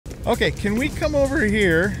Okay, can we come over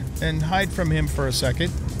here and hide from him for a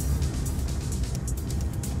second?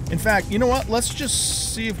 In fact, you know what? Let's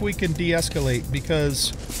just see if we can de-escalate,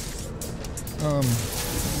 because...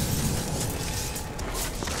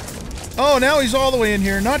 Oh, now he's all the way in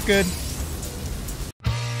here. Not good.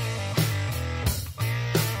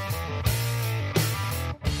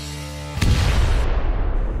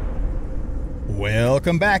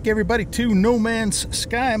 Welcome back, everybody, to No Man's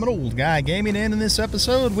Sky. I'm an old guy gaming, and in this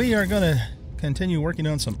episode, we are going to continue working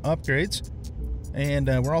on some upgrades. And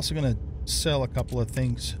we're also going to sell a couple of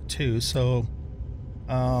things, too. So,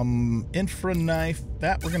 infra knife,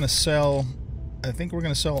 that we're going to sell. I think we're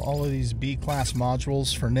going to sell all of these B-class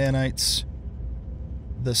modules for nanites.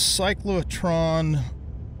 The cyclotron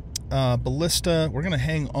ballista, we're going to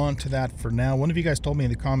hang on to that for now. One of you guys told me in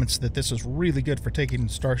the comments that this is really good for taking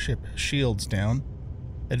starship shields down.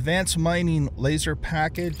 Advanced mining laser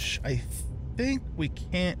package, I think we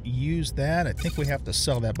can't use that. I think we have to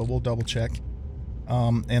sell that, but we'll double check.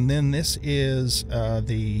 And then this is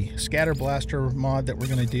the scatter blaster mod that we're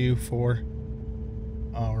going to do for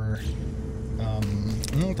our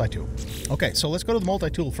multi-tool. Okay, so let's go to the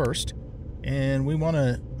multi-tool first, and we want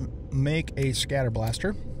to make a scatter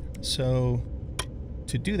blaster. So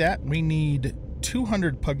to do that, we need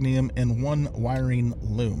 200 pugnium and 1 wiring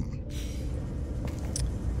loom.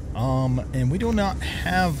 And we do not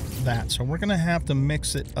have that, so we're going to have to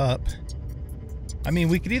mix it up. I mean,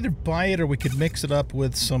 we could either buy it or we could mix it up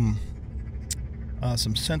with some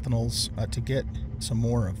sentinels to get some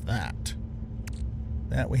more of that.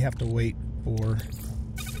 That we have to wait for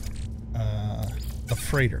a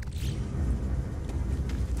freighter.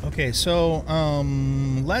 Okay, so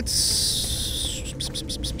let's...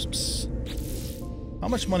 How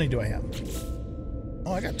much money do I have?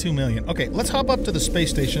 Oh, I got 2 million. Okay, let's hop up to the space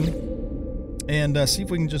station and see if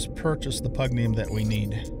we can just purchase the pugnium that we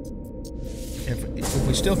need. If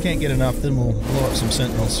we still can't get enough, then we'll blow up some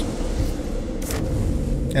sentinels.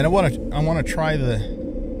 And I want to try the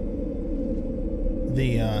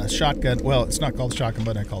shotgun. Well, it's not called a shotgun,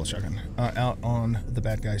 but I call it a shotgun. Out on the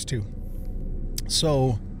bad guys too.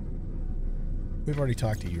 So we've already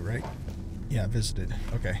talked to you, right? Yeah, visited.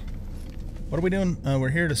 Okay. What are we doing? We're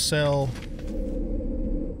here to sell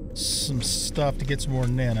some stuff to get some more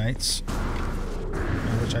nanites,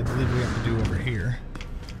 which I believe we have to do over here.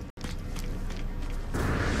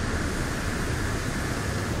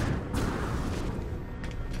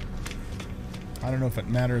 I don't know if it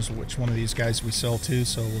matters which one of these guys we sell to,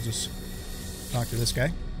 so we'll just talk to this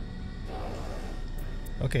guy.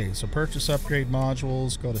 Okay, so purchase upgrade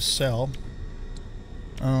modules, go to sell.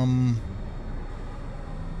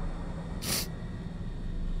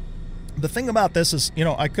 The thing about this is, you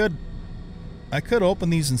know, I could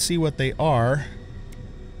open these and see what they are.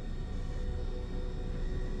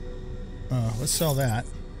 Let's sell that.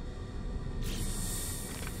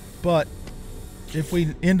 But if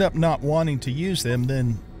we end up not wanting to use them,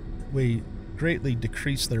 then we greatly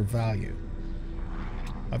decrease their value.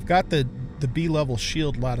 I've got the B-level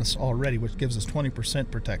shield lattice already, which gives us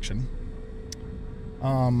 20% protection.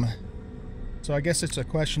 So I guess it's a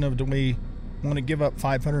question of, do we want to give up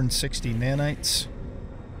 560 nanites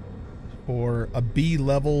for a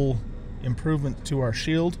B-level improvement to our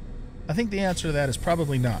shield? I think the answer to that is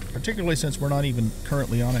probably not, particularly since we're not even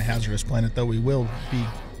currently on a hazardous planet, though we will be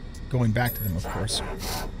going back to them, of course.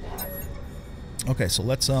 Okay, so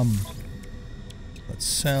let's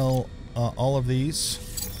sell all of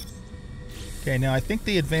these. Okay, now I think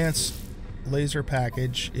the advanced laser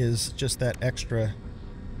package is just that extra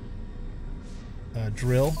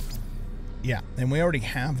drill. Yeah, and we already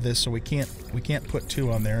have this, so we can't put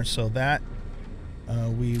 2 on there. So that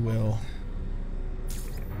we will.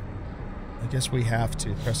 I guess we have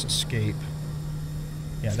to press escape.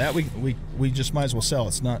 Yeah, that we just might as well sell.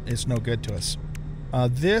 It's no good to us.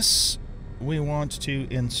 This we want to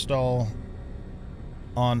install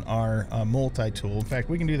on our multi-tool. In fact,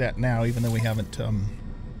 we can do that now, even though we haven't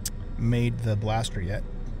made the blaster yet.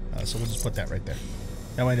 So we'll just put that right there.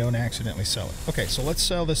 That way I don't accidentally sell it. Okay, so let's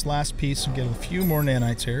sell this last piece and get a few more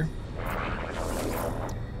nanites here.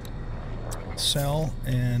 Sell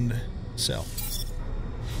and sell.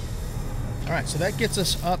 Alright, so that gets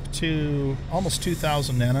us up to almost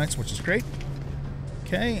 2,000 nanites, which is great.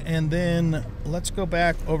 Okay, and then let's go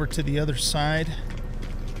back over to the other side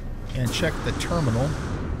and check the terminal.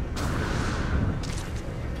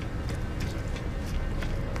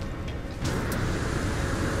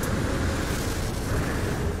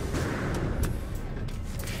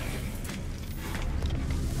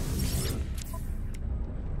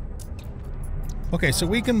 Okay, so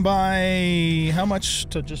we can buy... How much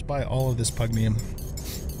to just buy all of this pugnium?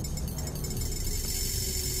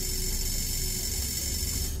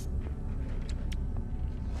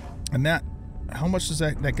 And that, how much does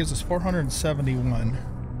that, that gives us 471.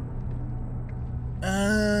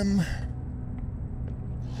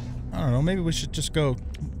 I don't know, maybe we should just go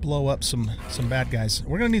blow up some bad guys.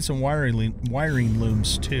 We're gonna need some wiring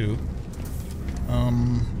looms too.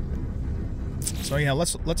 So yeah,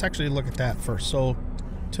 let's actually look at that first. So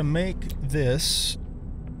to make this,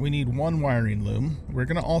 we need 1 wiring loom. We're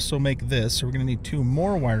gonna also make this, so we're gonna need 2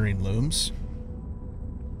 more wiring looms.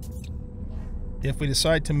 If we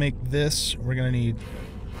decide to make this, we're gonna need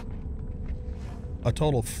a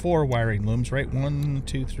total of 4 wiring looms, right? 1,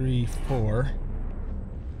 2, 3, 4.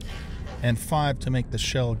 And 5 to make the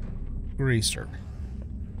shell greaser.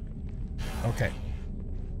 Okay.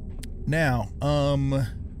 Now,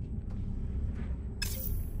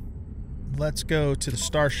 let's go to the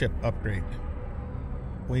starship upgrade.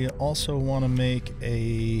 We also want to make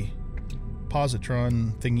a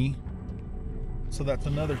positron thingy. So that's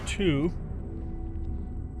another 2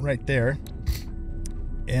 right there.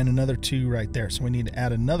 And another 2 right there. So we need to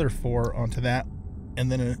add another 4 onto that. And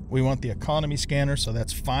then we want the economy scanner, so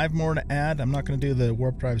that's 5 more to add. I'm not going to do the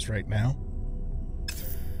warp drives right now.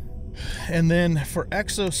 And then for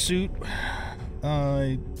exosuit,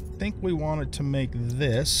 I think we wanted to make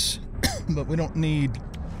this, but we don't need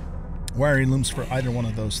wiring looms for either one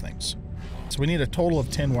of those things. So we need a total of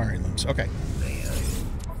 10 wiring looms. Okay.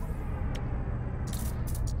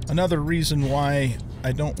 Another reason why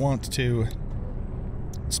I don't want to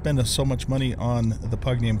spend so much money on the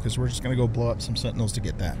Pugnium, because we're just going to go blow up some Sentinels to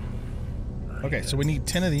get that. Okay, so we need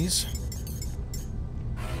 10 of these.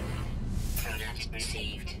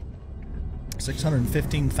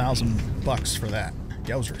 615,000 bucks for that.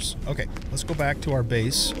 Yowzers. Okay, let's go back to our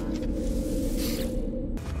base.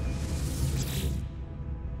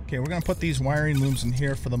 Okay, we're going to put these wiring looms in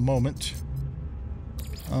here for the moment.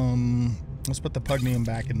 Let's put the Pugnium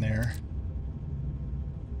back in there.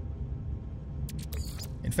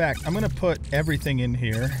 In fact, I'm going to put everything in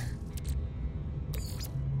here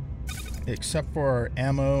except for our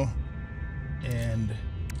ammo and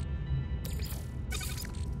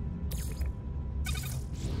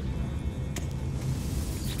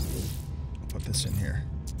put this in here.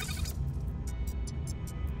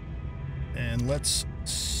 And let's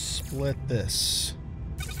split this.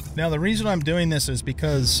 Now, the reason I'm doing this is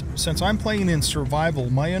because since I'm playing in survival,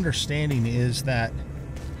 my understanding is that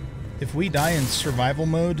if we die in survival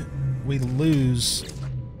mode, we lose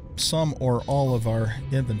some or all of our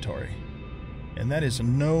inventory. And that is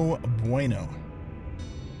no bueno.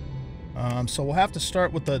 So we'll have to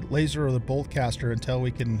start with the laser or the bolt caster until we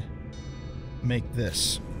can make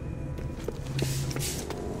this.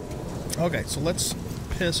 Okay, so let's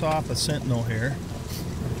piss off a sentinel here.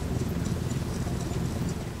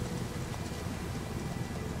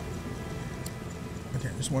 Okay,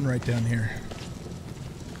 there's one right down here.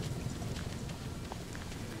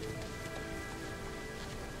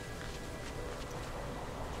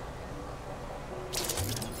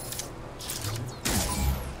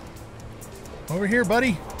 Over here,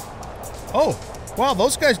 buddy. Oh, wow,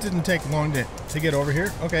 those guys didn't take long to get over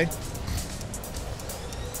here. Okay.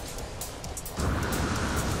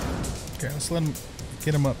 Okay, let's let them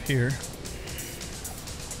get them up here.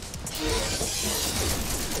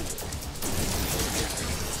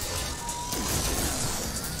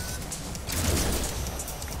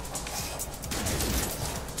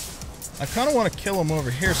 I kind of want to kill them over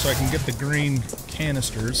here so I can get the green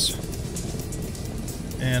canisters.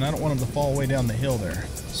 And I don't want them to fall way down the hill there.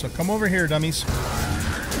 So come over here, dummies.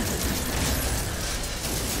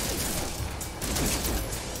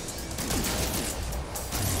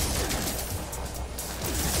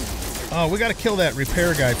 Oh, we got to kill that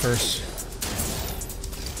repair guy first.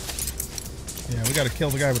 Yeah, we got to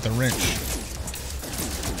kill the guy with the wrench.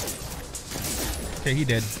 Okay, he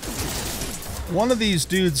did. One of these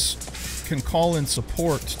dudes can call in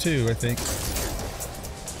support too, I think.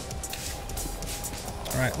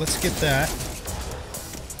 Alright, let's get that.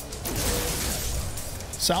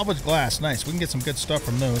 Salvage glass, nice. We can get some good stuff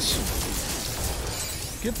from those.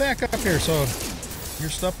 Get back up here so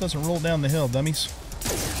your stuff doesn't roll down the hill, dummies.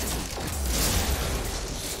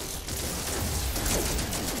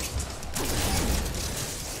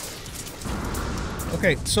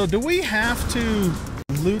 Okay, so do we have to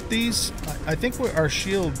loot these? I think our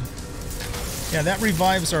shield... Yeah, that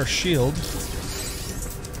revives our shield.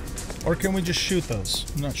 Or can we just shoot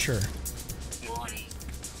those? I'm not sure.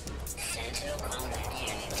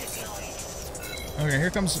 Okay, here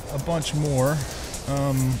comes a bunch more.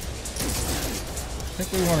 I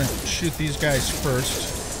think we want to shoot these guys first.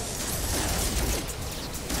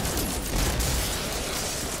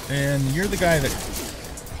 And you're the guy that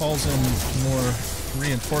calls in more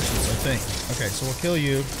reinforcements, I think. Okay, so we'll kill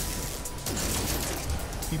you.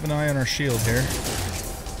 Keep an eye on our shield here.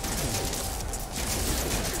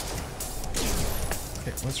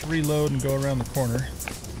 Okay, let's reload and go around the corner.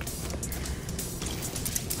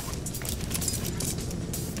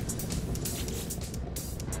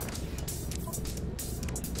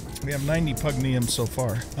 We have 90 pugnium so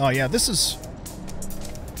far. Oh yeah, this is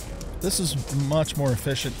much more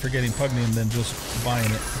efficient for getting pugnium than just buying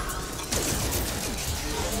it.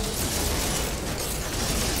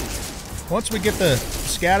 Once we get the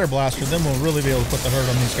scatter blaster, then we'll really be able to put the hurt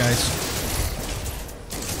on these guys.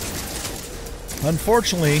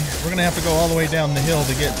 Unfortunately, we're going to have to go all the way down the hill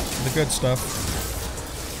to get the good stuff.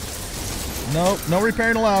 No, no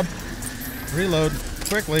repairing allowed. Reload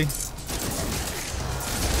quickly.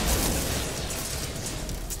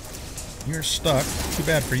 You're stuck. Too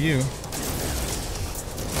bad for you.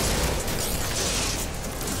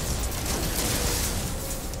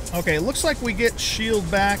 Okay, it looks like we get shield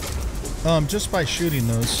back just by shooting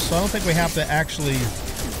those, so I don't think we have to actually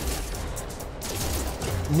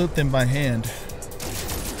loot them by hand.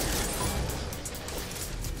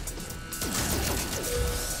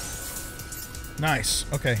 Nice.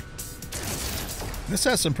 Okay. This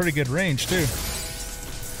has some pretty good range too.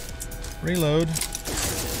 Reload.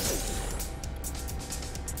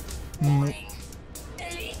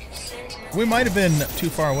 We might have been too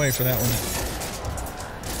far away for that one.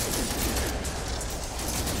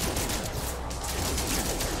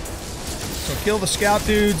 So kill the scout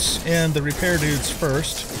dudes and the repair dudes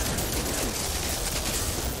first.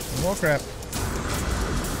 Oh crap.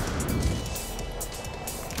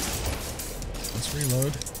 Let's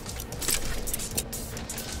reload.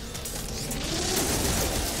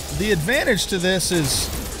 The advantage to this is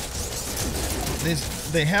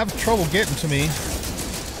they have trouble getting to me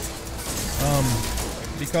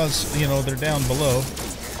because, you know, they're down below.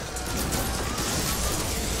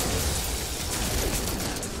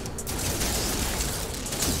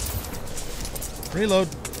 Reload.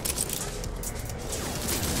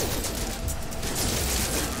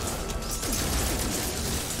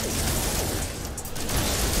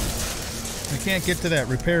 I can't get to that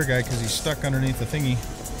repair guy because he's stuck underneath the thingy.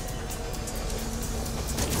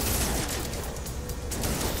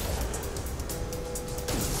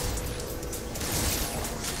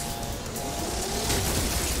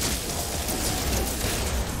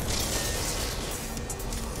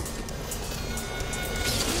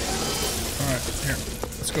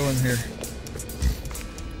 Go in here.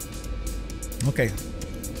 Okay.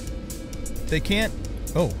 They can't...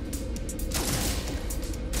 Oh.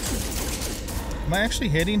 Am I actually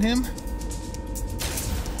hitting him? I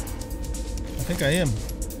think I am.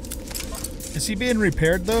 Is he being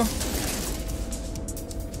repaired though?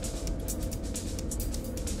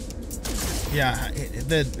 Yeah,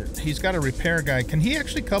 he's got a repair guy. Can he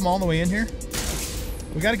actually come all the way in here?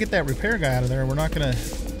 We got to get that repair guy out of there. We're not going to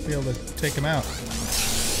be able to take him out.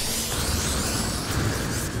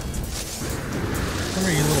 Come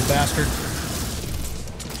here, you little bastard.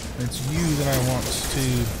 It's you that I want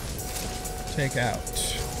to take out.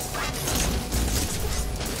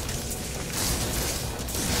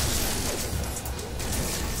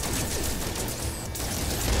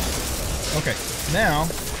 Okay, now...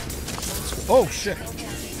 Oh, shit.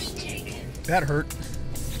 That hurt.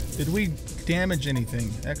 Did we damage anything?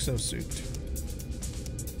 Exosuit.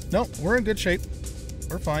 Nope, we're in good shape.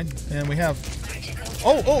 We're fine. And we have...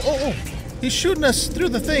 Oh, oh, oh, oh! He's shooting us through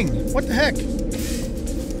the thing. What the heck?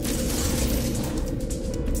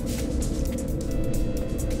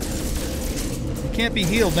 He can't be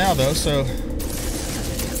healed now, though, so...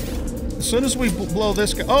 As soon as we blow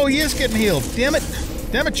this guy... Oh, he is getting healed. Damn it.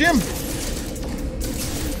 Damn it, Jim.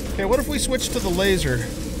 Okay, what if we switch to the laser?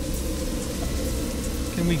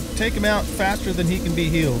 Can we take him out faster than he can be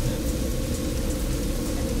healed?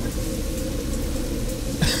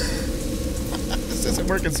 This isn't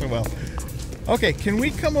working so well. Okay, can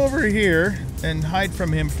we come over here and hide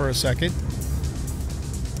from him for a second?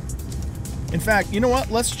 In fact, you know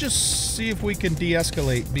what? Let's just see if we can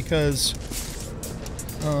de-escalate, because...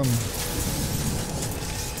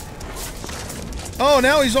 Oh,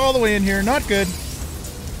 now he's all the way in here. Not good.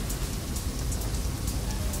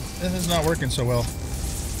 This is not working so well.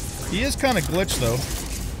 He is kind of glitched, though.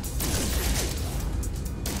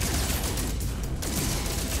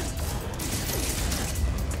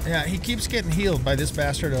 Yeah, he keeps getting healed by this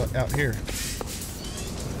bastard out here.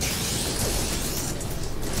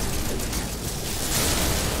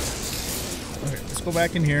 Okay, let's go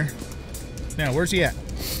back in here. Now, where's he at?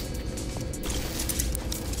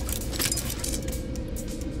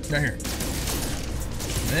 Right here.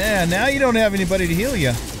 Yeah, now you don't have anybody to heal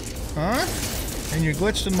you. Huh? And you're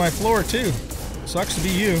glitched in my floor, too. Sucks to be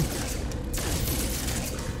you.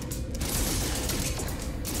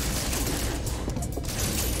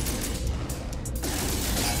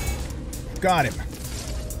 Got him.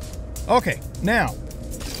 Okay, now.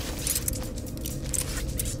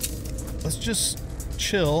 Let's just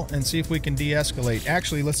chill and see if we can de-escalate.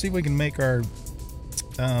 Actually, let's see if we can make our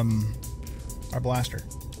blaster.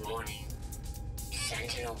 Warning.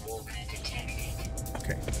 Sentinel walker detected.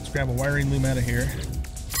 Okay, let's grab a wiring loom out of here.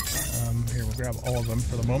 Here, we'll grab all of them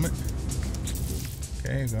for the moment.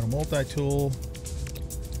 Okay, we've got a multi-tool.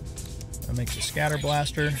 That makes a scatter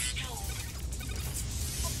blaster.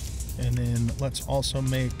 And then let's also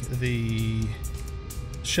make the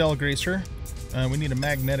shell greaser. We need a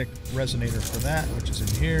magnetic resonator for that, which is in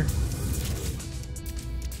here.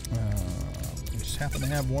 We just happen to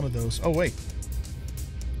have one of those. Oh, wait.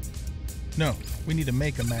 No, we need to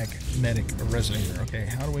make a magnetic resonator. Okay,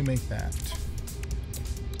 how do we make that?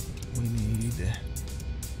 We need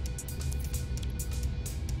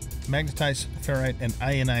magnetized ferrite and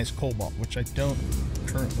ionized cobalt, which I don't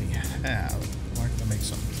currently have. Why can I make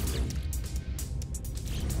some?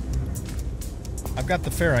 I've got the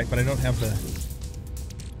ferrite, but I don't have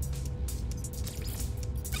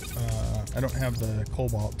the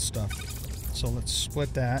cobalt stuff. So let's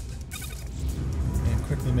split that and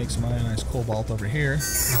quickly make some ionized cobalt over here.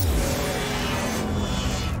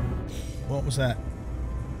 What was that?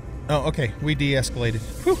 Oh, okay. We de-escalated.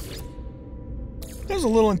 Whew. That was a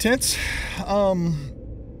little intense.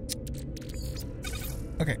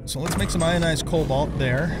 Okay, so let's make some ionized cobalt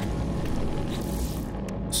there,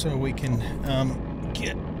 so we can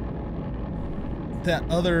get that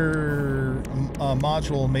other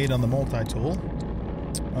module made on the multi-tool,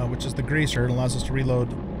 which is the greaser. It allows us to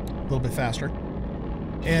reload a little bit faster.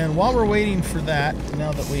 And while we're waiting for that,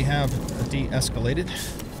 now that we have de-escalated,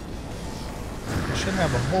 we should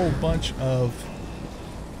have a whole bunch of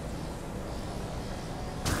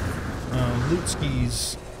loot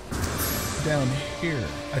skis down here,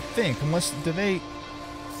 I think. Unless, do they...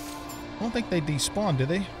 I don't think they despawned, did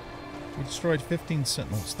they? We destroyed 15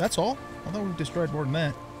 sentinels. That's all? I thought we destroyed more than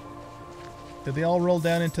that. Did they all roll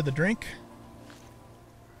down into the drink?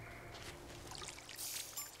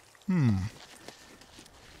 I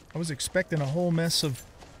was expecting a whole mess of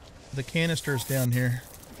the canisters down here.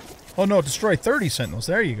 Oh no, destroy 30 sentinels.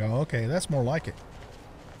 There you go. Okay, that's more like it.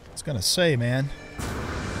 I was gonna say, man.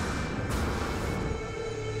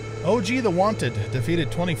 OG the Wanted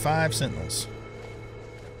defeated 25 sentinels.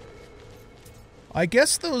 I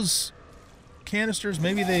guess those canisters,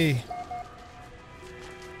 maybe they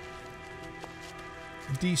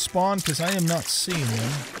despawn because I am not seeing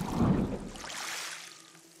them.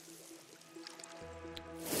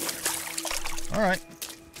 Alright,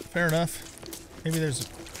 fair enough. Maybe there's...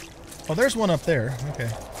 Oh, there's one up there. Okay.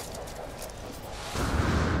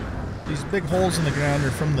 These big holes in the ground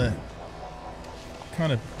are from the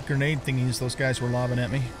kind of grenade thingies those guys were lobbing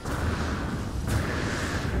at me.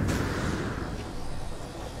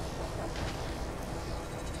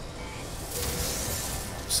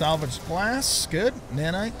 Salvaged glass, good.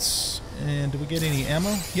 Nanites. And do we get any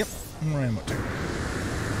ammo? Yep, more ammo too.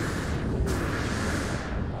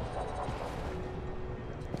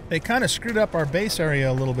 They kind of screwed up our base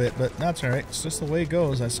area a little bit, but that's alright. It's just the way it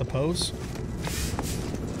goes, I suppose.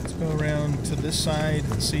 Let's go around to this side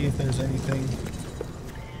and see if there's anything.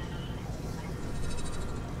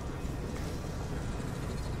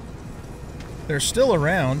 They're still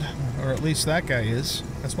around, or at least that guy is.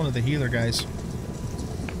 That's one of the healer guys.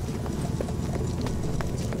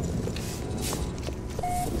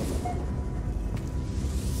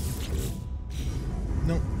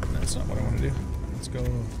 Nope, that's not what I want to do. Let's go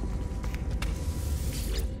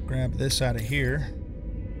grab this out of here.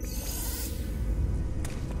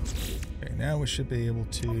 Okay, now we should be able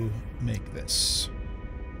to make this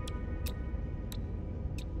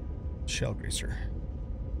shell greaser.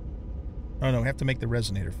 Oh no, we have to make the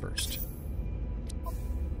resonator first.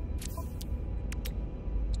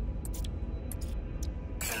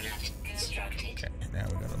 Okay, now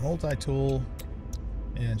we got a multi-tool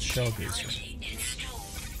and shell greaser.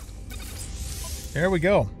 There we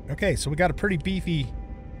go. Okay, so we got a pretty beefy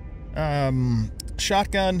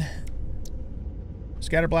shotgun,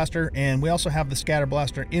 scatter blaster, and we also have the scatter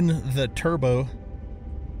blaster in the turbo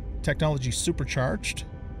technology supercharged.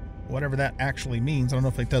 Whatever that actually means. I don't know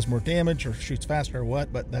if it does more damage or shoots faster or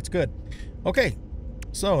what, but that's good. Okay,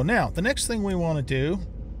 so now the next thing we want to do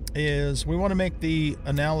is we want to make the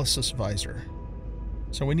analysis visor.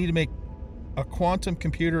 So we need to make a quantum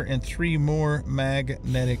computer and 3 more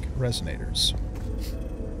magnetic resonators.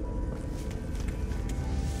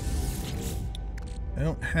 I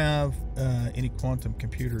don't have any quantum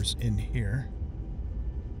computers in here.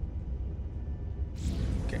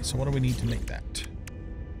 Okay, so what do we need to make that?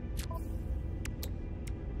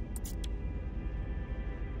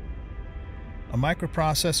 A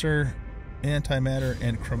microprocessor, antimatter,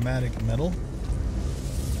 and chromatic metal.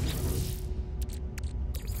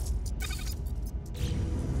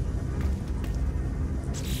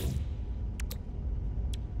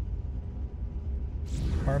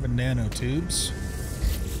 Carbon nanotubes.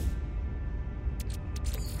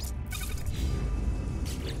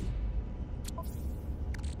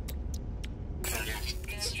 Product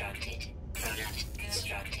constructed. Product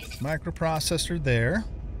constructed. Microprocessor there.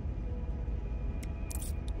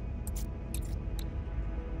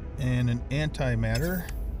 And an antimatter.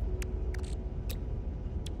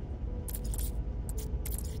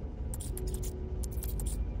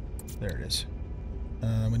 There it is.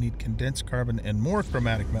 We need condensed carbon and more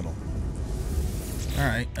chromatic metal.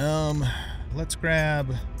 Alright, let's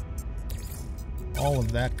grab all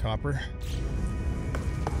of that copper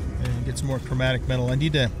and get some more chromatic metal. I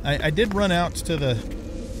need to I did run out to the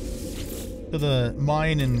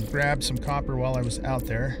mine and grab some copper while I was out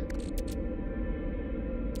there.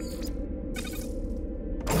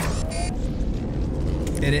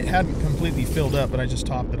 And it hadn't completely filled up, but I just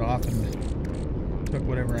topped it off and took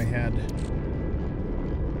whatever I had.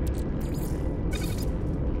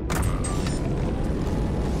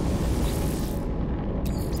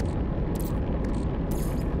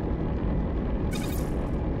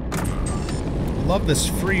 Love this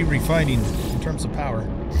free refining in terms of power.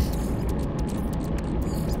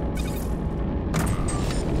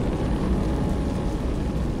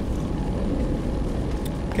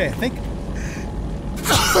 Okay, I think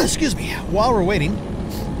excuse me, while we're waiting,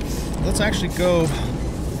 let's actually go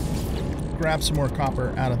grab some more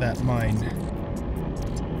copper out of that mine,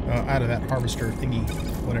 out of that harvester thingy,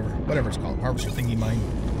 whatever it's called, harvester thingy mine.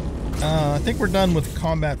 I think we're done with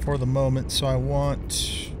combat for the moment, so I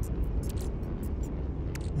want,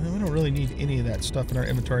 well, we don't really need any of that stuff in our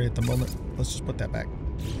inventory at the moment. Let's just put that back.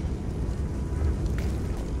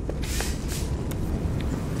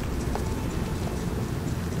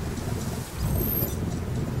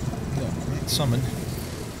 Summon.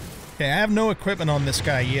 Okay, I have no equipment on this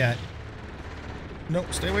guy yet.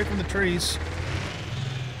 Nope, stay away from the trees.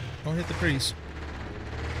 Don't hit the trees.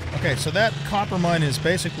 Okay, so that copper mine is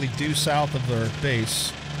basically due south of their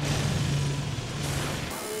base.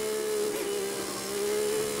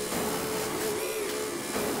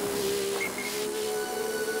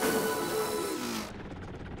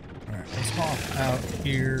 Alright, let's hop out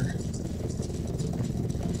here.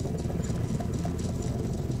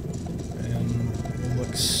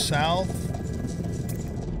 South,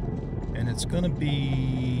 and it's gonna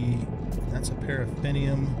be, that's a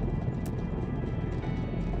paraffinium,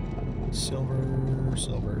 silvers.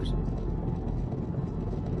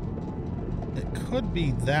 It could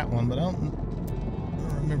be that one, but I don't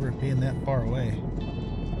remember it being that far away.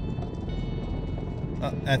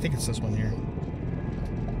 I think it's this one here.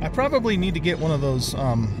 I probably need to get one of those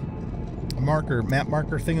map marker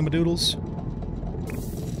thingamadoodles.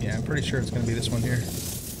 Yeah, I'm pretty sure it's gonna be this one here.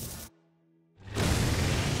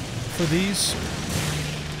 For these,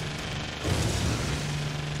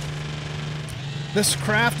 this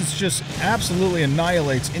craft is just absolutely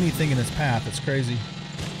annihilates anything in its path. It's crazy.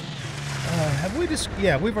 Have we just,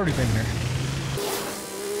 yeah, we've already been here.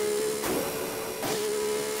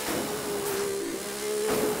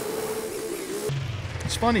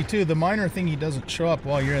 It's funny too, the miner thingy doesn't show up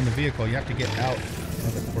while you're in the vehicle. You have to get out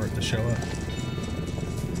of it for it to show up.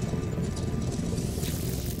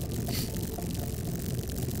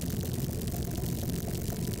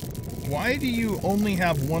 Why do you only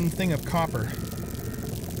have one thing of copper?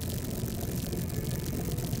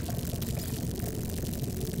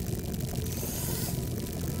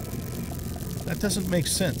 That doesn't make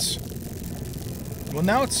sense. Well,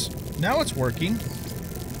 now it's working.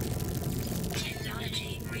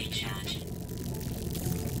 Technology recharge.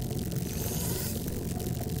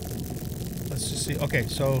 Let's just see. Okay,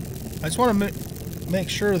 so I just want to make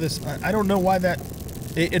sure this. I don't know why that.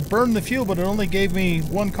 It burned the fuel, but it only gave me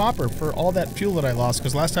one copper for all that fuel that I lost,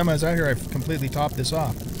 because last time I was out here, I completely topped this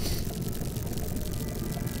off.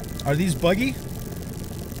 Are these buggy?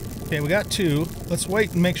 Okay, we got 2. Let's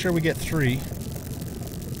wait and make sure we get 3.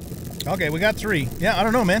 Okay, we got 3. Yeah, I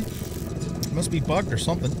don't know, man. It must be bugged or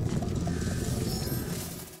something.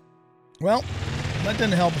 Well, that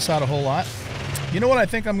didn't help us out a whole lot. You know what I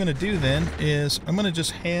think I'm going to do then is I'm going to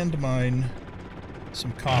just hand mine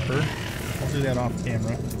some copper. I'll do that off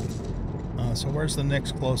camera. So where's the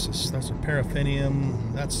next closest? That's a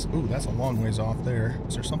paraffinium. That's a long ways off there.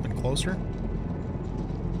 Is there something closer?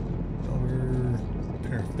 Over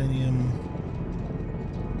paraffinium.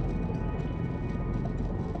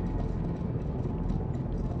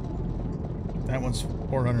 That one's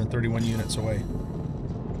 431 units away.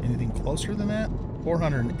 Anything closer than that?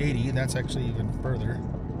 480. That's actually even further.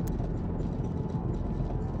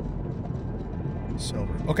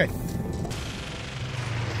 Silver. Okay.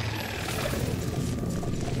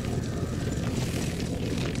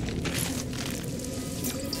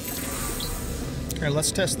 Here,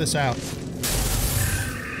 let's test this out.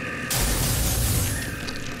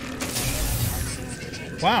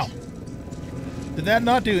 Wow. Did that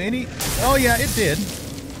not do any... Oh, yeah, it did.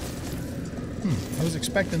 I was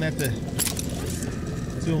expecting that to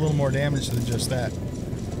do a little more damage than just that.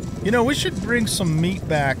 You know, we should bring some meat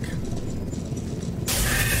back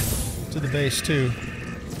to the base, too.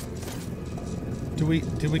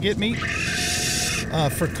 Did we get meat?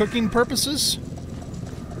 For cooking purposes?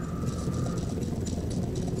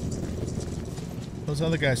 Those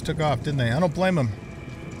other guys took off, didn't they? I don't blame them.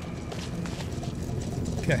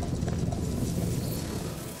 Okay.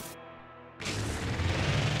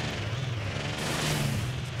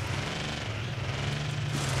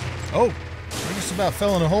 Oh, I just about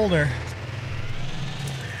fell in a hole there.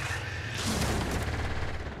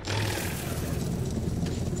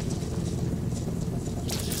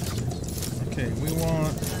 Okay, we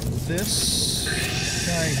want this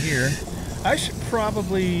guy here. I should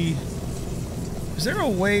probably... Is there a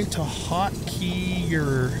way to hotkey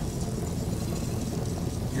your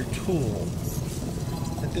tool?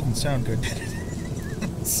 That didn't sound good, did it?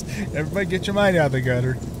 Everybody get your mind out the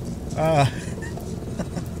gutter.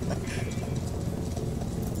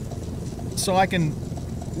 So I can...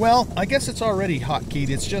 Well, I guess it's already hotkeyed.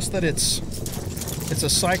 It's just that it's a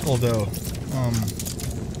cycle, though.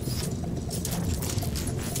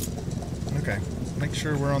 Okay. Make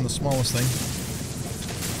sure we're on the smallest thing.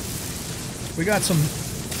 We got some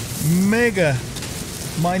mega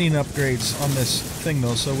mining upgrades on this thing,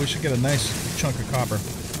 though, so we should get a nice chunk of copper.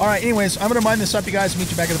 Alright, anyways, I'm going to mine this up, you guys.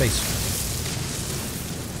 Meet you back at the base.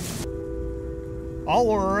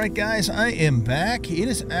 Alright, guys, I am back. It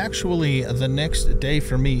is actually the next day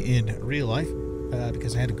for me in real life,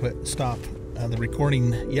 because I had to stop the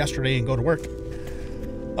recording yesterday and go to work.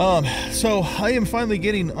 So I am finally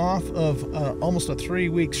getting off of almost a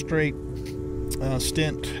 3-week straight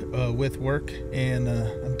stint with work, and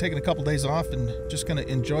I'm taking a couple days off and just going to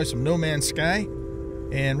enjoy some No Man's Sky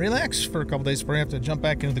and relax for a couple days before I have to jump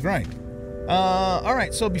back into the grind.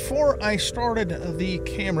 Alright, so before I started the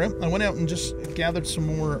camera, I went out and just gathered some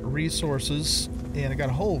more resources, and I got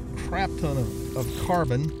a whole crap ton of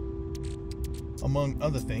carbon, among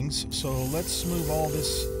other things. So let's move all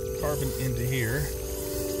this carbon into here.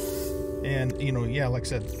 And, you know, yeah, like I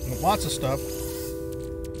said, lots of stuff.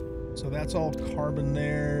 So that's all carbon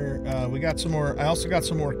there. We got some more. I also got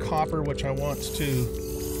some more copper, which I want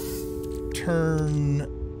to turn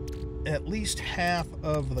at least half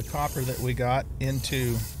of the copper that we got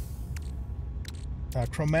into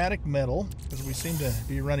chromatic metal, because we seem to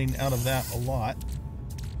be running out of that a lot.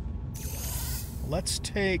 Let's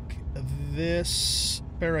take this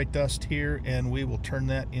ferrite dust here, and we will turn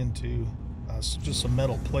that into just some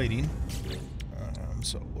metal plating.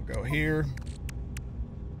 So we'll go here.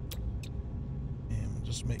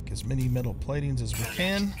 Just make as many metal platings as we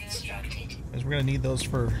can, as we're going to need those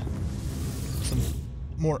for some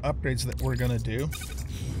more upgrades that we're going to do.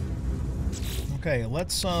 Okay,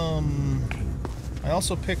 let's I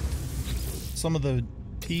also picked some of the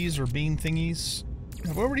peas or bean thingies.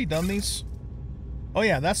 Have we already done these? Oh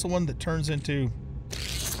yeah, that's the one that turns into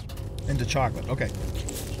chocolate. Okay,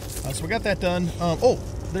 so we got that done. Oh,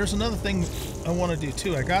 there's another thing I want to do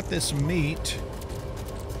too. I got this meat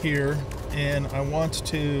here, and I want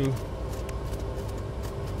to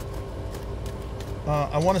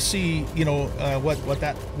see, you know,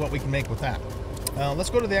 what we can make with that. Let's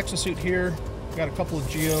go to the exosuit here. Got a couple of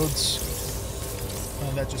geodes.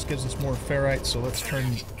 That just gives us more ferrite, so let's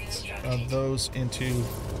turn those into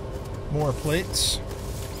more plates.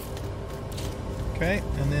 Okay,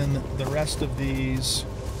 and then the rest of these,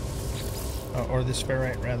 or this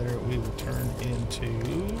ferrite rather, we will turn into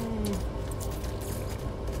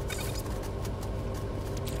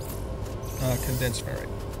condensed ferrite.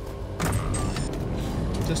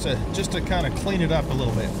 Just to kind of clean it up a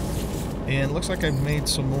little bit. And it looks like I've made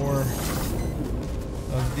some more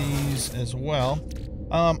of these as well.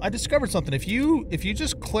 I discovered something. If you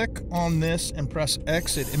just click on this and press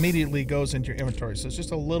X, it immediately goes into your inventory. So it's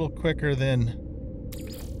just a little quicker than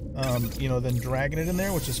you know, then dragging it in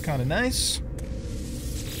there, which is kind of nice.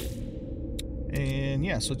 And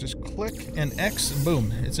yeah, so just click and X, and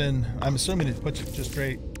boom, it's in. I'm assuming it puts it just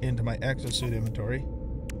straight into my exosuit inventory.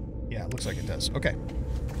 Yeah, it looks like it does. Okay.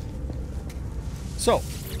 So,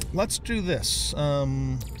 let's do this.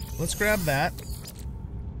 Let's grab that.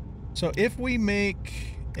 So if we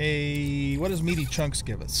make a... what does meaty chunks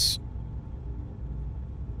give us?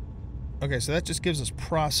 Okay, so that just gives us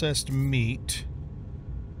processed meat.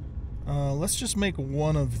 Let's just make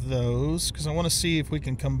one of those, because I want to see if we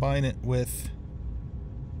can combine it with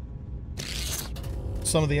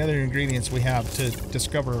some of the other ingredients we have to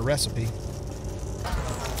discover a recipe.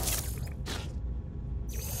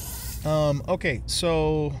 Okay,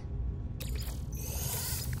 so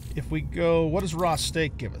if we go, what does raw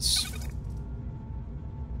steak give us?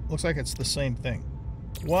 Looks like it's the same thing.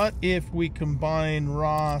 What if we combine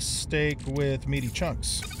raw steak with meaty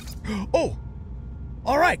chunks? Oh!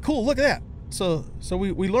 Alright, cool, look at that. So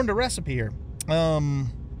we learned a recipe here. So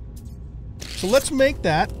let's make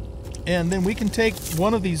that, and then we can take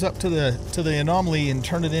one of these up to the anomaly and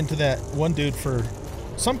turn it into that one dude for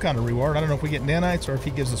some kind of reward. I don't know if we get nanites or if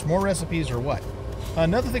he gives us more recipes or what.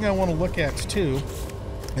 Another thing I want to look at too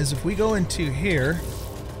is if we go into here,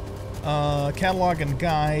 catalog and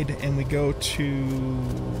guide, and we go to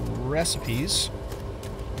recipes,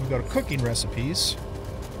 we go to cooking recipes.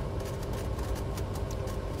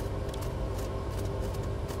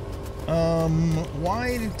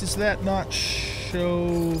 Why does that not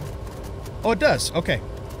show... oh, it does. Okay.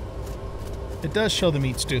 It does show the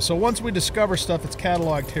meat stew. So once we discover stuff, it's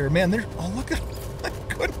cataloged here. Man, there's... oh, look at... my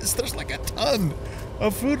goodness, there's like a ton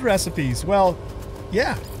of food recipes. Well,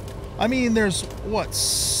 yeah. I mean, there's, what,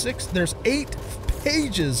 6... there's 8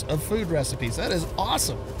 pages of food recipes. That is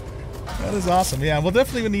awesome. That is awesome. Yeah, we'll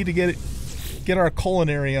definitely need to get our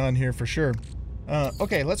culinary on here for sure.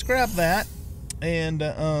 Okay, let's grab that. And,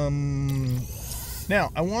 now,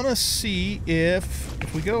 I want to see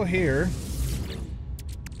if we go here,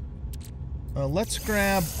 let's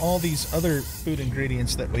grab all these other food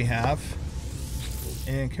ingredients that we have,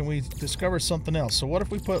 and can we discover something else? So what if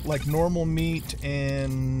we put, like, normal meat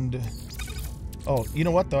and... oh, you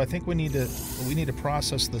know what, though? I think we need to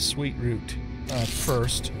process the sweet root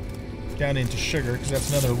first, down into sugar, because that's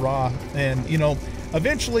another raw, and, you know...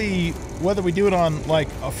 eventually, whether we do it on like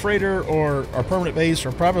a freighter or a permanent base,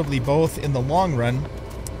 or probably both in the long run,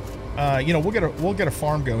 you know, we'll get a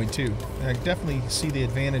farm going too. And I definitely see the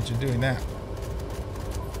advantage in doing that.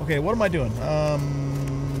 Okay, what am I doing?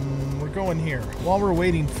 We're going here. While we're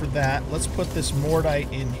waiting for that, let's put this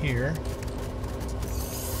mordite in here,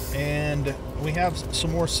 and we have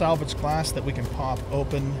some more salvage glass that we can pop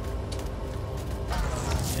open.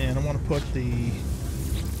 And I want to put the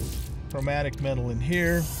chromatic metal in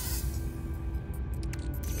here.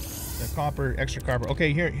 The copper, extra copper.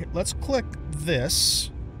 Okay, here, let's click this.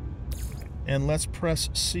 And let's press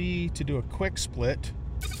C to do a quick split.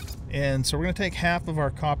 And so we're going to take half of our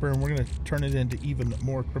copper and we're going to turn it into even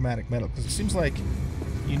more chromatic metal. Because it seems like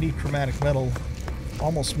you need chromatic metal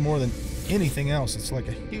almost more than anything else. It's like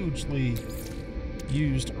a hugely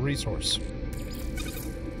used resource.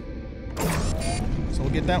 So we'll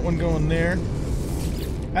get that one going there.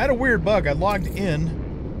 I had a weird bug. I logged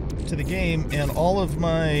in to the game and all of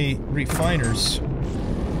my refiners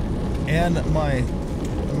and my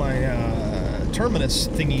terminus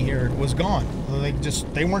thingy here was gone.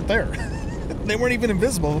 They weren't there. They weren't even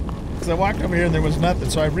invisible because I walked over here and there was nothing.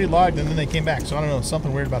 So I relogged and then they came back. So I don't know,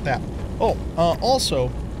 something weird about that. Oh, also,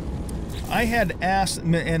 I had asked,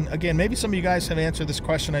 and again, maybe some of you guys have answered this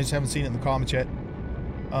question. I just haven't seen it in the comments yet.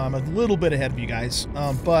 I'm a little bit ahead of you guys,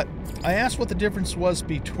 but I asked what the difference was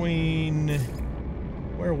between,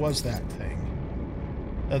 where was that thing?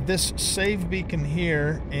 This save beacon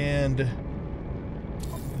here and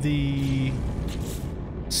the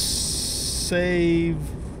save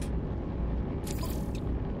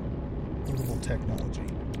portable technology.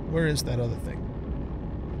 Where is that other thing?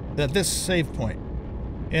 This save point.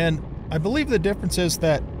 And I believe the difference is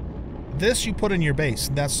that this you put in your base,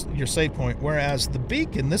 and that's your save point, whereas the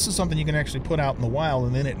beacon, this is something you can actually put out in the wild,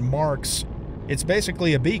 and then it marks, it's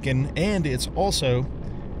basically a beacon, and it's also,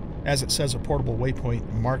 as it says, a portable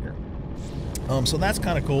waypoint marker. So that's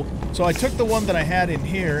kind of cool. So I took the one that I had in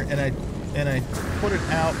here, and I put it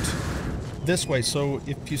out this way. So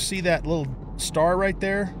if you see that little star right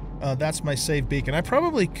there, that's my save beacon. I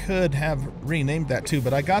probably could have renamed that too,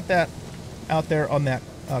 but I got that out there on that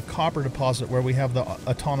copper deposit where we have the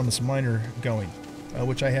autonomous miner going,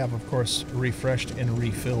 which I have, of course, refreshed and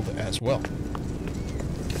refilled as well.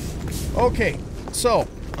 Okay, so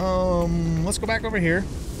let's go back over here,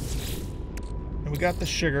 and we got the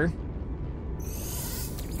sugar.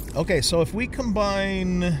 Okay, so if we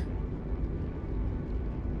combine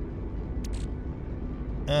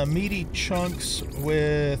meaty chunks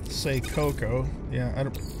with, say, cocoa. Yeah, I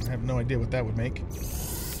have no idea what that would make.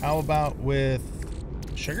 How about with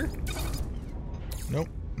sugar? Nope.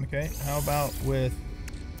 Okay, how about with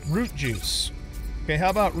root juice? Okay, how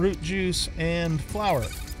about root juice and flour?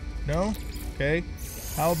 No? Okay.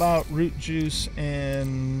 How about root juice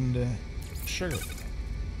and sugar?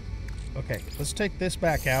 Okay, let's take this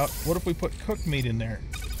back out. What if we put cooked meat in there?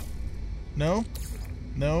 No?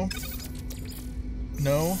 No?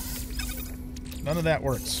 No? None of that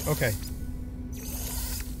works. Okay.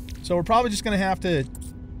 So we're probably just going to have to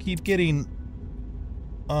keep getting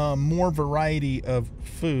more variety of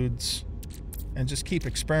foods and just keep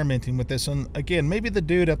experimenting with this. And again, maybe the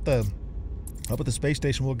dude up at the space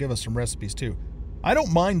station will give us some recipes too. I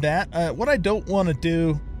don't mind that. What I don't want to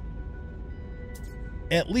do,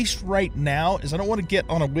 at least right now, is I don't want to get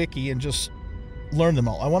on a wiki and just learn them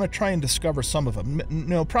all. I want to try and discover some of them.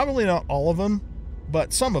 No, probably not all of them,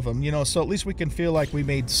 but some of them, you know, so at least we can feel like we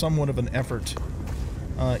made somewhat of an effort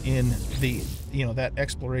in the, you know, that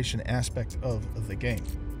exploration aspect of the game.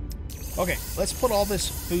 Okay, let's put all this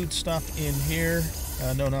food stuff in here.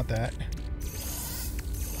 No, not that.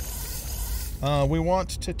 We want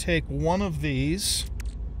to take one of these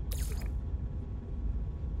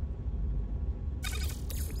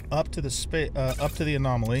up to the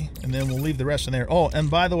anomaly, and then we'll leave the rest in there. Oh,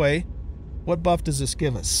 and by the way, what buff does this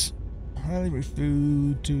give us? Highly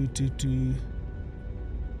food to.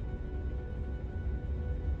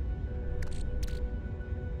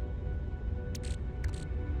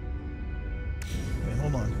 Wait,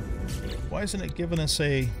 hold on. Why isn't it giving us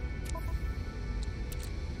a?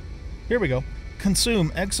 Here we go.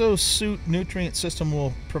 Consume. Exosuit nutrient system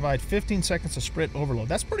will provide 15 seconds of sprint overload.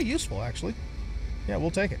 That's pretty useful, actually. Yeah,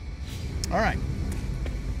 we'll take it. All right.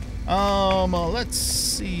 Let's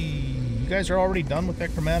see. You guys are already done with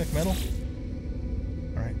that chromatic metal?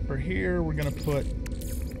 All right. For here, we're going to put...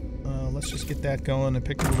 let's just get that going and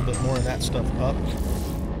pick a little bit more of that stuff up.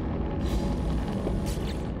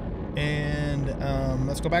 And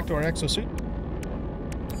let's go back to our exosuit.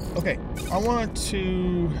 Okay. I want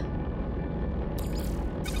to...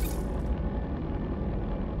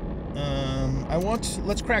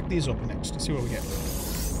 let's crack these open next and see what we get.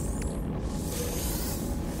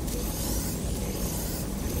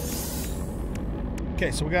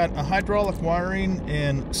 Okay, so we got a hydraulic wiring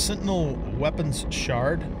and sentinel weapons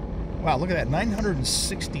shard. Wow, look at that,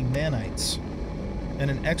 960 nanites and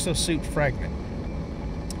an exosuit fragment.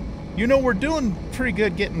 You know, we're doing pretty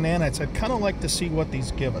good getting nanites. I'd kind of like to see what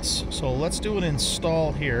these give us. So let's do an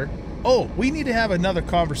install here. Oh, we need to have another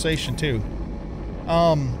conversation too.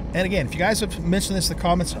 And again, if you guys have mentioned this in the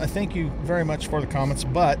comments, I thank you very much for the comments,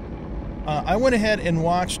 but I went ahead and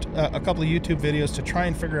watched a couple of YouTube videos to try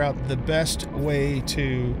and figure out the best way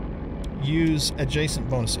to use adjacent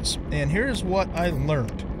bonuses. And here's what I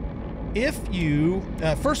learned. If you,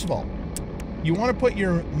 first of all, you want to put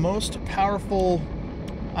your most powerful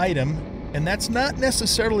item, and that's not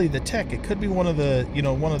necessarily the tech, it could be one of the, you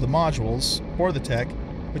know, one of the modules for the tech,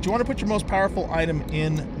 but you want to put your most powerful item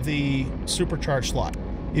in the supercharged slot.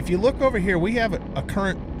 If you look over here, we have a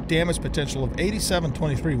current damage potential of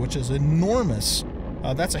 8723, which is enormous.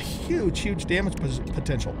 That's a huge damage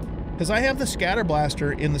potential. Because I have the scatter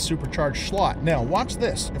blaster in the supercharged slot. Now, watch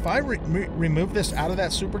this. If I remove this out of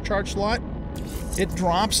that supercharged slot, it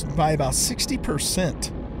drops by about 60%,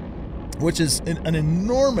 which is an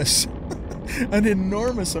enormous, an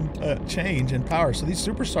enormous change in power. So these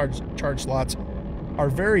supercharged slots are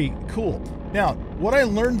very cool. Now, what I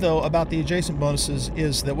learned though about the adjacent bonuses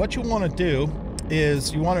is that what you want to do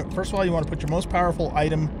is you want to, first of all, you want to put your most powerful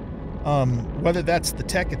item, whether that's the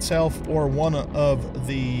tech itself or one of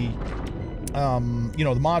the, you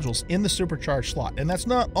know, the modules in the supercharged slot. And that's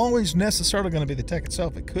not always necessarily going to be the tech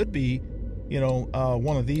itself. It could be, you know,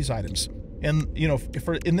 one of these items. And, you know,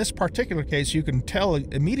 in this particular case, you can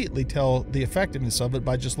immediately tell the effectiveness of it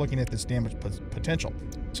by just looking at this damage potential.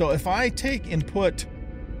 So if I take and put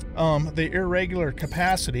the irregular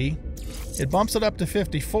capacity, it bumps it up to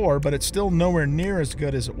 54, but it's still nowhere near as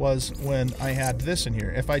good as it was when I had this in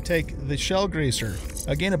here. If I take the shell greaser,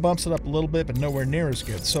 again, it bumps it up a little bit, but nowhere near as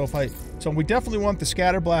good. So we definitely want the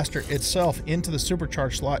scatter blaster itself into the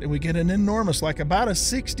supercharged slot, and we get an enormous, like about a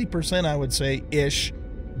 60%, I would say, ish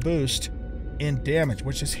boost in damage,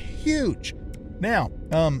 which is huge. Now,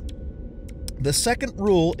 the second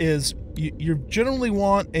rule is you generally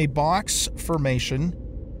want a box formation,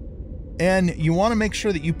 and you want to make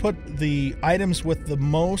sure that you put the items with the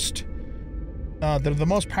most they're the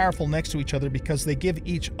most powerful next to each other because they give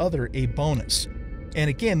each other a bonus. And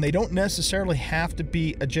again, they don't necessarily have to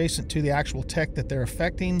be adjacent to the actual tech that they're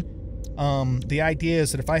affecting. The idea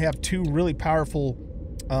is that if I have two really powerful,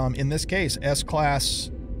 in this case,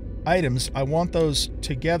 S-class items, I want those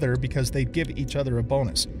together because they give each other a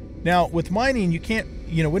bonus. Now, with mining, you can't,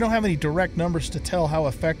 we don't have any direct numbers to tell how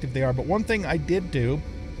effective they are, but one thing I did do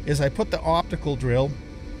is I put the optical drill.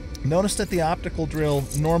 Notice that the optical drill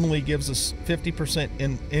normally gives us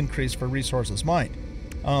 50% increase for resources mined.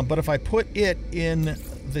 But if I put it in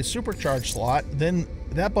the supercharged slot, then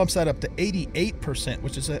that bumps that up to 88%,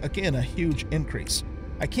 which is, again, a huge increase.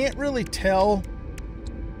 I can't really tell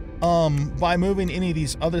by moving any of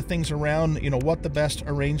these other things around, what the best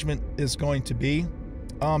arrangement is going to be.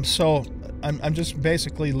 So I'm just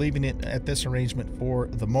basically leaving it at this arrangement for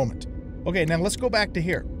the moment. Okay, now let's go back to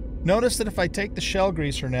here. Notice that if I take the shell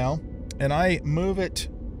greaser now and I move it,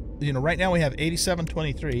 right now we have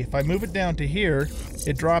 8723. If I move it down to here,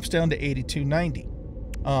 it drops down to 8290.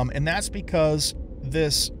 And that's because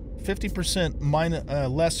this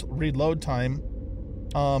 50% less reload time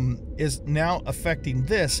is now affecting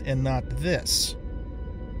this and not this.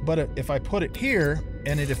 But if I put it here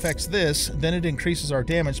and it affects this, then it increases our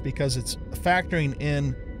damage because it's factoring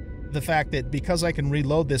in the fact that because I can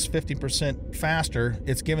reload this 50% faster,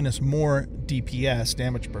 it's giving us more DPS,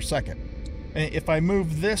 damage per second. And if I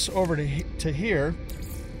move this over to here,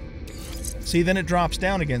 see, then it drops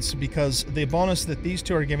down again because the bonus that these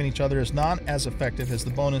two are giving each other is not as effective as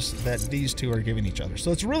the bonus that these two are giving each other.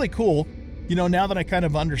 So it's really cool, now that I kind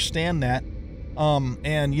of understand that,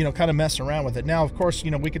 and, kind of mess around with it. Now, of course,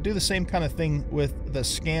 we could do the same kind of thing with the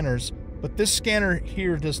scanners, but this scanner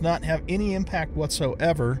here does not have any impact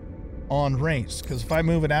whatsoever on range, because if I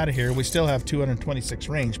move it out of here, we still have 226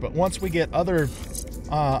 range. But once we get other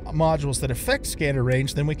modules that affect scanner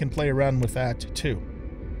range, then we can play around with that too.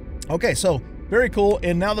 Okay, so very cool.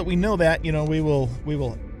 And now that we know that, we will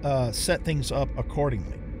set things up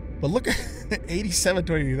accordingly. But look at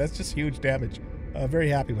 8720. That's just huge damage. Very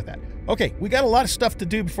happy with that. Okay, we got a lot of stuff to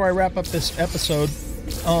do before I wrap up this episode.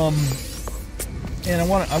 And I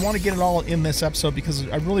want to get it all in this episode because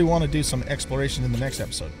I really want to do some exploration in the next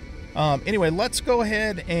episode. Anyway, let's go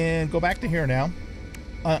ahead and go back to here now.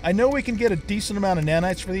 I know we can get a decent amount of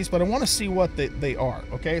nanites for these, but I want to see what they are.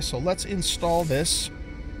 Okay, so let's install this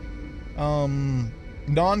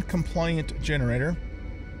non-compliant generator.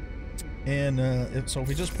 And so if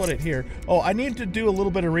we just put it here. Oh, I need to do a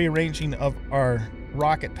little bit of rearranging of our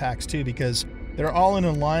rocket packs too, because they're all in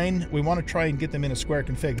a line. We want to try and get them in a square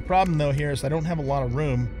config. The problem though here is I don't have a lot of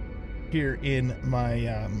room here in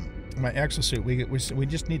my my exosuit. We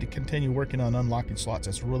just need to continue working on unlocking slots.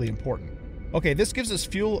 That's really important. Okay, this gives us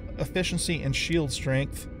fuel efficiency and shield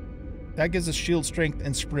strength. That gives us shield strength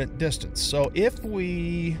and sprint distance. So if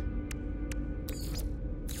we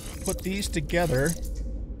put these together,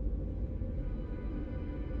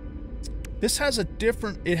 this has a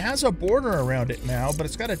different, it has a border around it now, but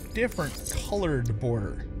it's got a different colored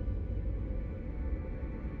border.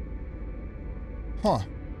 Huh.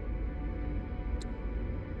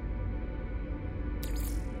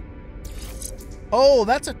 Oh,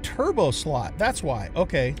 that's a turbo slot. That's why.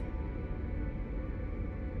 Okay.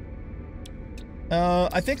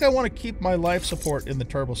 I think I want to keep my life support in the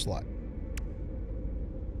turbo slot.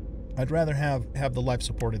 I'd rather have the life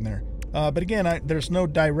support in there. But again, there's no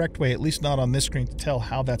direct way, at least not on this screen, to tell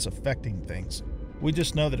how that's affecting things. We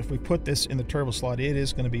just know that if we put this in the turbo slot, it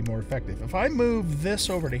is going to be more effective. If I move this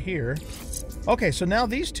over to here... Okay, so now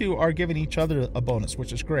these two are giving each other a bonus,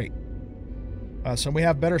 which is great. So we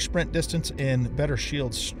have better sprint distance and better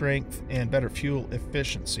shield strength and better fuel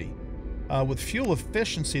efficiency. With fuel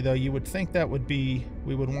efficiency, though, you would think that would be...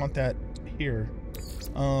 We would want that here.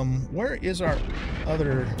 Where is our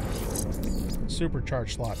other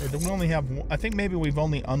supercharged slot? Or do we only have one? I think maybe we've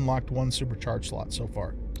only unlocked one supercharged slot so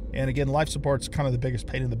far. And again, life support's kind of the biggest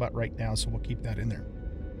pain in the butt right now, so we'll keep that in there.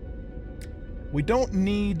 We don't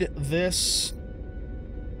need this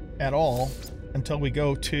at all until we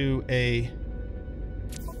go to a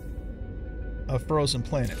frozen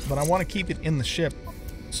planet. But I want to keep it in the ship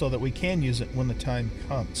so that we can use it when the time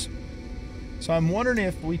comes. So I'm wondering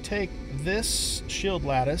if we take this shield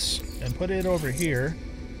lattice and put it over here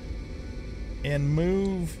and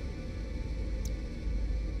move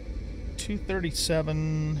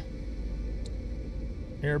 237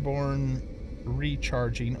 airborne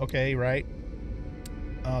recharging. Okay, right.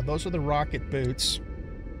 Those are the rocket boots.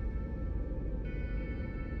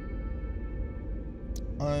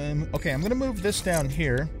 Okay, I'm going to move this down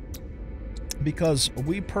here because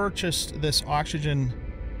we purchased this oxygen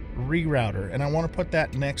rerouter, and I want to put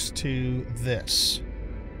that next to this.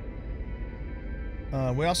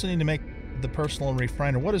 We also need to make the personal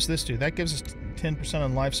refiner. What does this do? That gives us 10%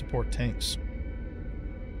 on life support tanks.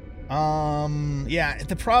 Yeah,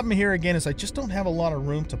 the problem here again is I just don't have a lot of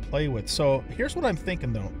room to play with. So here's what I'm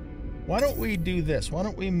thinking though. Why don't we do this? Why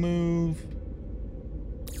don't we move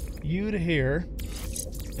you to here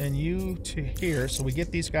and you to here, so we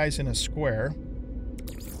get these guys in a square.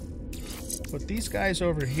 Put these guys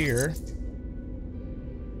over here,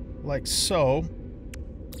 like so.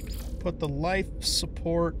 Put the life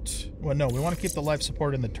support... Well, no, we want to keep the life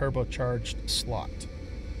support in the turbocharged slot.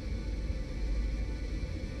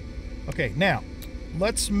 Okay, now,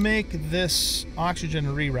 let's make this oxygen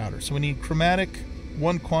rerouter. So we need chromatic,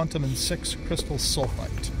 1 quantum, and 6 crystal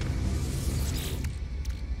sulfite.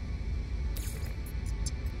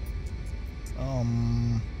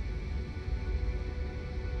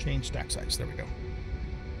 Change stack size. There we go.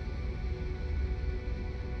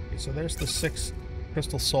 Okay, so there's the 6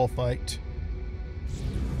 crystal sulfite.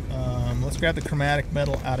 Let's grab the chromatic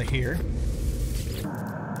metal out of here.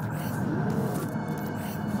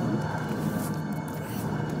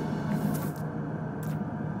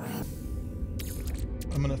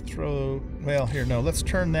 I'm going to throw... Well, here, no. Let's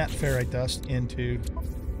turn that ferrite dust into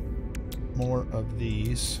more of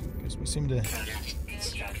these, because we seem to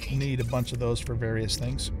need a bunch of those for various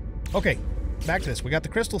things. Okay, back to this. We got the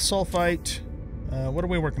crystal sulfite. What are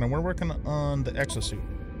we working on? We're working on the exosuit.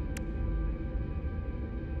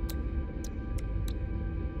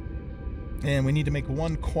 And we need to make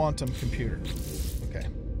 1 quantum computer. Okay.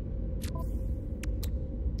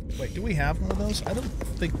 Wait, do we have one of those? I don't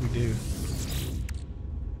think we do.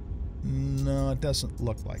 No, it doesn't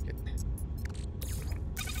look like it.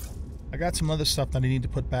 I got some other stuff that I need to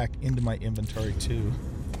put back into my inventory too.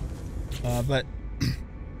 But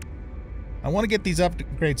I want to get these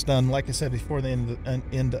upgrades done, like I said, before the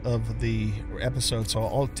end of the episode, so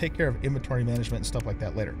I'll take care of inventory management and stuff like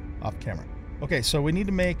that later, off camera. Okay, so we need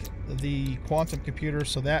to make the quantum computer,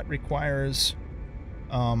 so that requires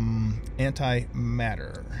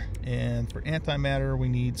antimatter. And for antimatter, we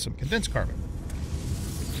need some condensed carbon.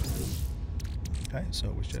 Okay, so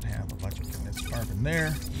we should have a bunch of condensed carbon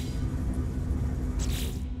there.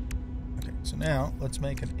 Okay, so now let's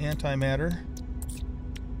make an antimatter.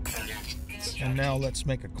 And now let's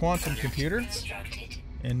make a quantum computer.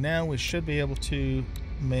 And now we should be able to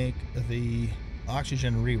make the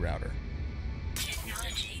oxygen rerouter.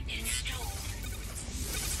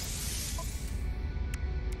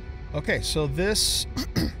 Okay, so this...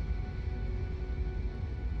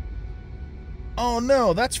 Oh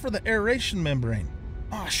no, that's for the aeration membrane.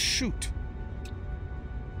 Oh shoot.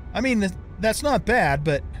 I mean, that's not bad,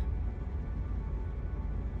 but...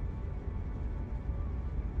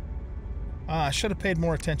 I should have paid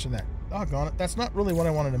more attention to that. Doggone it. That's not really what I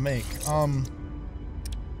wanted to make.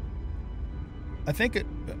 I think it...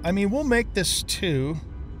 I mean, we'll make this too,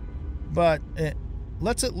 but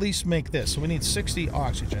let's at least make this. So we need 60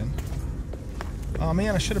 oxygen. Oh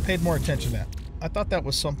man, I should have paid more attention to that. I thought that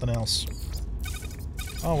was something else.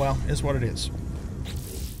 Oh well, is what it is.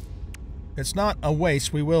 It's not a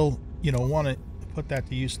waste. We will, you know, want to put that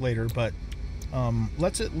to use later, but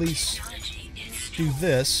let's at least do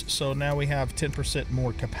this, so now we have 10%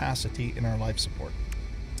 more capacity in our life support.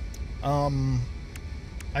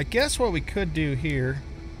 I guess what we could do here...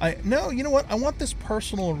 No, you know what? I want this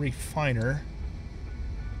personal refiner,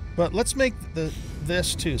 but let's make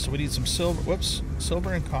this too. So we need some silver... Whoops.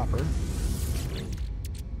 Silver and copper.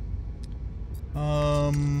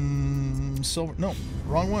 Silver... No,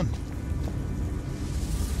 wrong one.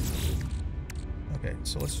 Okay,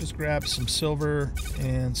 so let's just grab some silver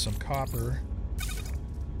and some copper.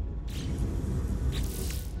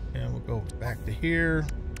 And we'll go back to here.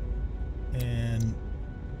 And...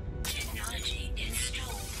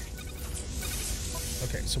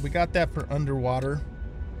 Okay, so we got that for underwater.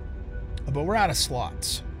 But we're out of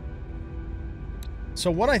slots.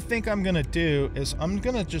 So what I think I'm going to do is I'm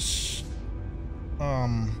going to just...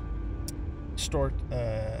 store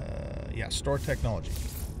technology.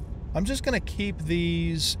 I'm just going to keep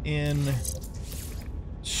these in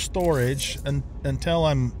storage until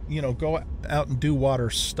I'm, you know, go out and do water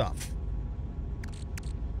stuff.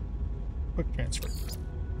 Quick transfer.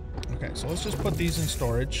 Okay, so let's just put these in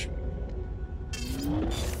storage.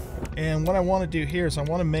 And what I want to do here is I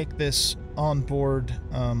want to make this onboard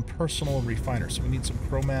personal refiner. So we need some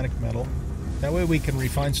chromatic metal. That way we can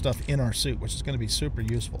refine stuff in our suit, which is going to be super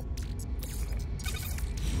useful.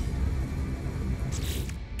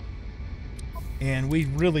 And we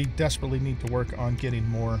really desperately need to work on getting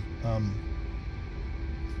more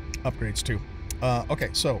upgrades too. Okay,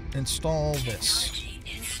 so install this. Technology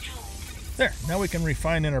installed. There, now we can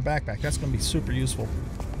refine in our backpack. That's going to be super useful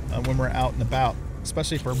when we're out and about,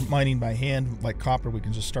 especially if we're mining by hand like copper. We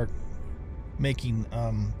can just start making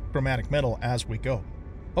chromatic metal as we go.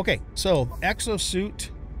 Okay, so exosuit.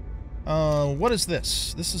 What is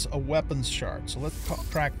this? This is a weapons shard. So let's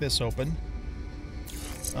crack this open.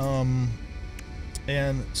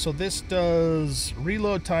 And so this does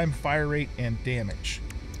reload time, fire rate, and damage.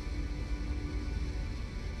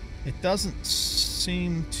 It doesn't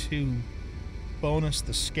seem to bonus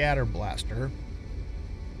the scatter blaster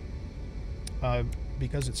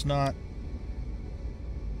because it's not.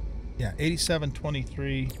 Yeah,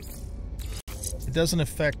 8723. It doesn't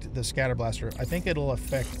affect the scatter blaster. I think it'll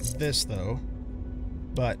affect this though,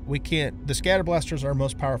 but we can't. The scatter blaster is our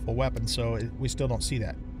most powerful weapon, so we still don't see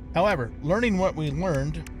that. However, learning what we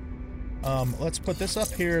learned, let's put this up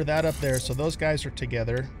here, that up there, so those guys are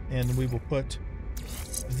together, and we will put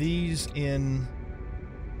these in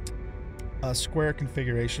a square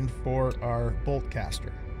configuration for our bolt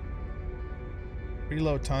caster.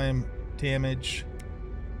 Reload time, damage,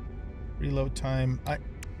 reload time.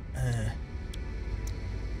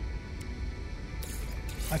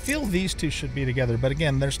 I feel these two should be together, but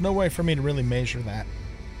again, there's no way for me to really measure that.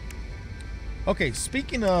 Okay,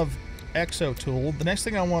 speaking of exo tool, the next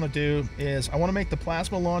thing I want to do is I want to make the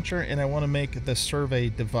plasma launcher and I want to make the survey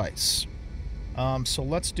device. So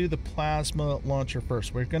let's do the plasma launcher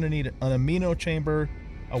first. We're going to need an amino chamber,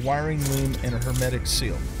 a wiring loom, and a hermetic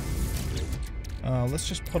seal. Let's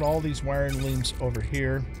just put all these wiring looms over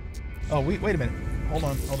here. Oh, wait a minute. Hold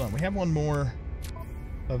on. We have one more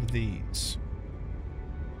of these.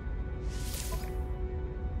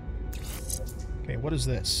 Okay, what is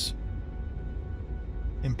this?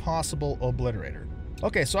 Impossible obliterator.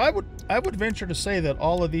 Okay, so I would venture to say that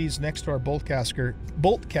all of these next to our bolt caster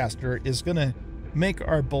is going to make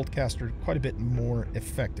our bolt caster quite a bit more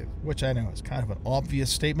effective, which I know is kind of an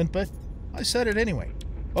obvious statement, but I said it anyway.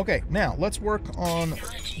 Okay, now let's work on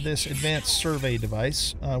this advanced survey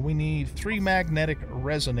device. We need 3 magnetic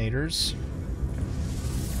resonators.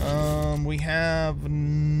 We have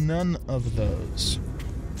none of those.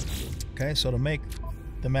 Okay, so to make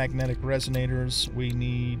the magnetic resonators, we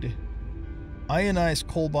need ionized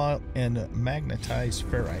cobalt and magnetized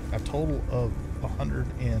ferrite, a total of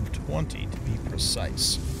 120 to be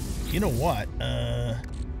precise. You know what?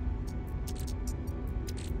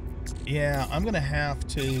 Yeah, I'm gonna have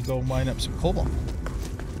to go mine up some cobalt. You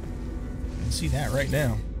can see that right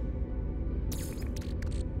now.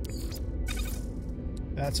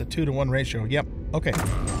 That's a 2-to-1 ratio. Yep. Okay.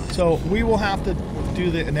 So we will have to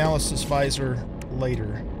do the analysis visor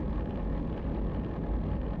later.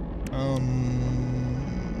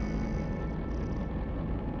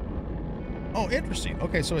 Oh, interesting.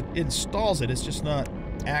 Okay, so it installs it. It's just not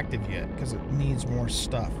active yet because it needs more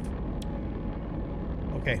stuff.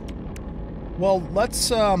 Okay. Well,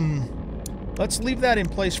 let's leave that in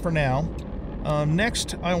place for now.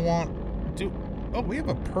 Next, I want to. Oh, we have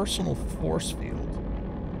a personal force field.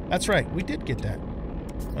 That's right. We did get that.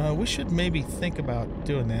 We should maybe think about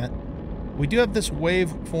doing that. We do have this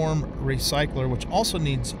waveform recycler, which also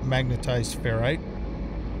needs magnetized ferrite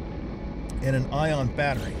and an ion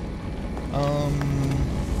battery.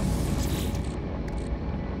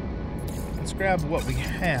 Let's grab what we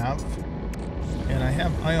have, and I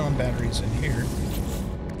have ion batteries in here.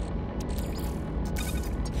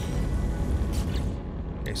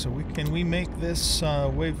 Okay, so can we make this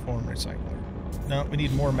waveform recycler? No, we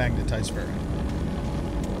need more magnetized ferrite.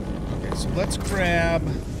 Okay, so let's grab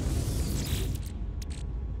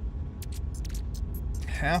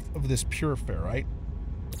half of this pure ferrite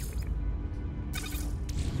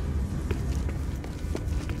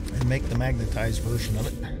and make the magnetized version of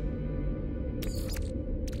it.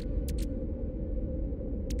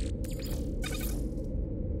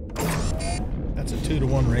 That's a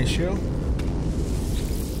 2-to-1 ratio.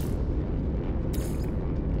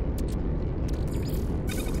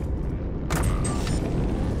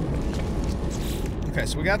 Okay,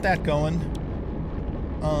 so we got that going.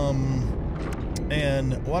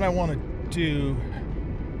 And what I want to do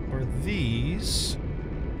for these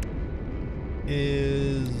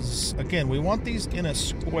is, again, we want these in a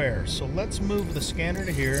square. So let's move the scanner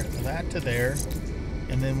to here, that to there,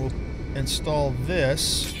 and then we'll install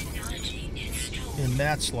this in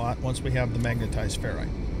that slot once we have the magnetized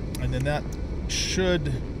ferrite. And then that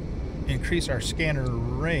should increase our scanner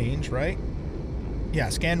range, right? Yeah,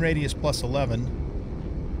 scan radius plus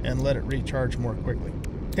 11, and let it recharge more quickly.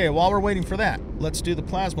 Okay, while we're waiting for that, let's do the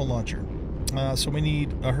plasma launcher. So we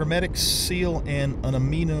need a hermetic seal and an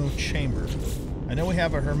amino chamber. I know we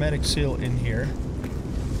have a hermetic seal in here.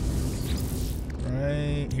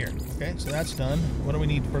 Right here. Okay, so that's done. What do we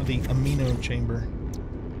need for the amino chamber?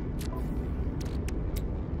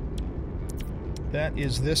 That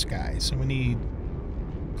is this guy. So we need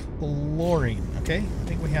chlorine. Okay, I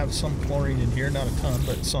think we have some chlorine in here. Not a ton,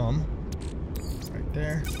 but some. Right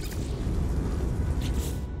there.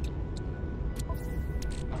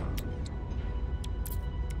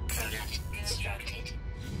 Product constructed.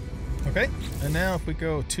 Okay, and now if we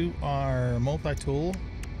go to our multi-tool,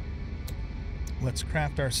 let's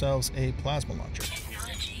craft ourselves a plasma launcher.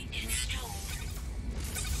 Technology installed.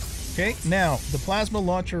 Okay, now the plasma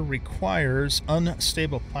launcher requires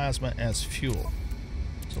unstable plasma as fuel.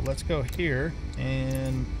 So let's go here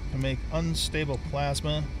and make unstable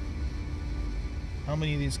plasma. How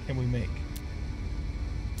many of these can we make?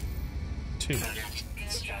 2. Product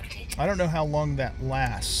constructed. I don't know how long that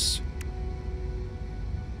lasts.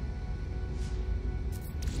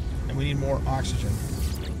 And we need more oxygen.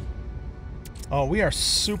 Oh, we are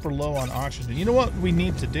super low on oxygen. You know what we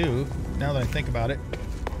need to do, now that I think about it?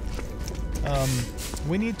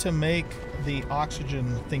 We need to make the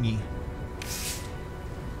oxygen thingy.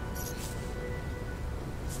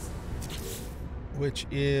 Which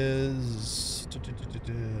is...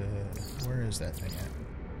 Where is that thing at?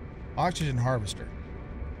 Oxygen harvester.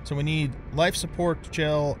 So we need life support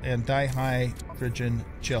gel and dihydrogen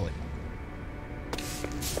jelly.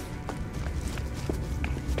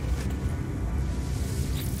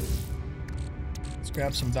 Let's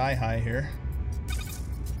grab some di-hy here.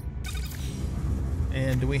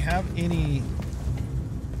 And do we have any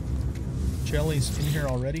jellies in here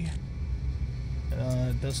already?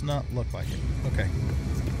 Does not look like it. Okay.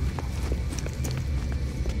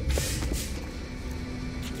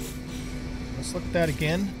 Let's look at that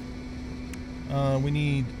again. We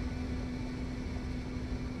need...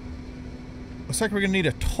 Looks like we're going to need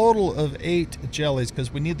a total of 8 jellies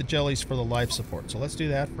because we need the jellies for the life support. So let's do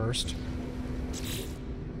that first.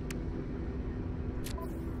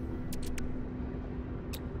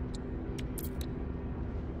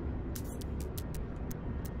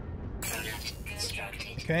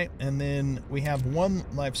 Okay, and then we have 1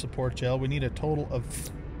 life support gel. We need a total of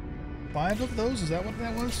 5 of those. Is that what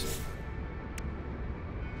that was?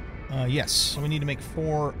 Yes, so we need to make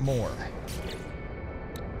 4 more.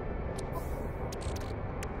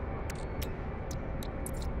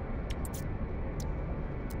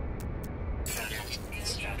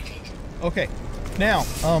 Okay, now,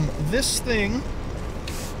 this thing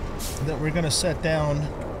that we're going to set down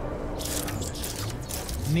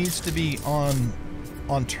needs to be on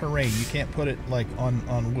terrain. You can't put it like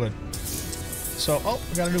on wood. So, oh,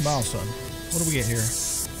 we got a new milestone. What do we get here?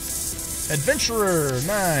 Adventurer,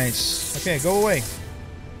 nice. Okay, go away.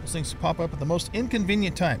 Those things pop up at the most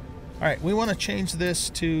inconvenient time. All right, we want to change this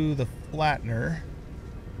to the flattener,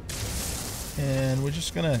 and we're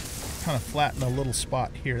just gonna kind of flatten a little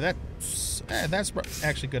spot here. That's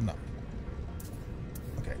actually good enough.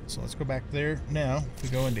 Okay, so let's go back there. Now, if we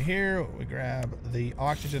go into here, we grab the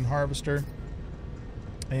oxygen harvester.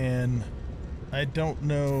 And I don't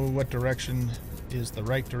know what direction is the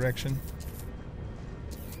right direction.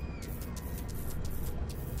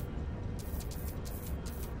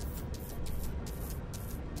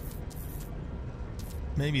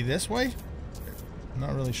 Maybe this way? I'm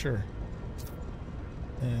not really sure.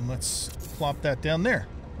 And let's plop that down there.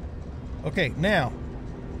 Okay, now,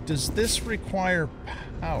 does this require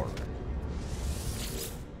power?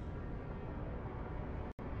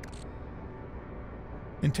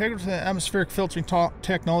 Integral to the atmospheric filtering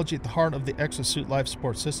technology at the heart of the exosuit life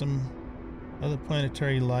support system. Other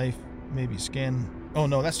planetary life may be scanned. Oh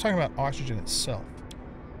no, that's talking about oxygen itself.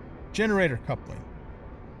 Generator coupling.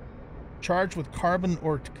 Charged with carbon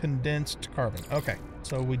or condensed carbon. Okay,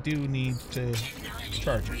 so we do need to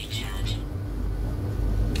charge it.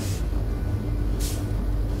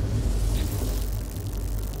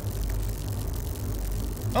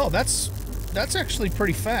 Oh, that's actually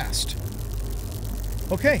pretty fast.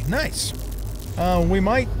 Okay, nice. We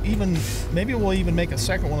might even, maybe we'll even make a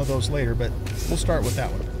second one of those later, but we'll start with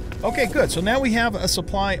that one. Okay, good. So now we have a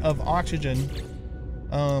supply of oxygen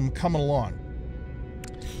coming along.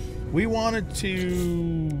 We wanted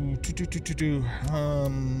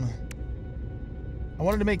I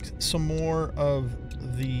wanted to make some more of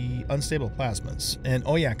the unstable plasmas. And,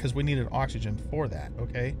 oh yeah, because we needed oxygen for that,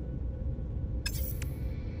 okay?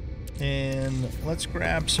 And let's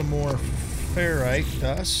grab some more ferrite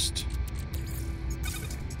dust.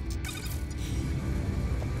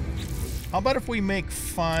 How about if we make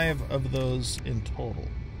 5 of those in total?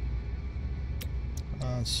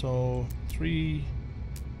 So 3,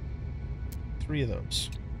 3 of those.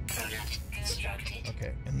 Product constructed.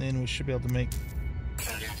 Okay, and then we should be able to make...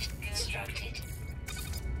 Product constructed.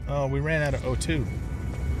 Oh, we ran out of O2.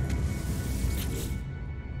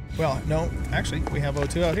 Well, no, actually, we have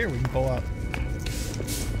O2 out here we can pull out.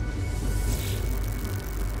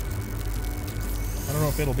 I don't know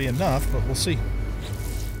if it'll be enough, but we'll see.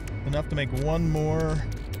 Enough to make one more.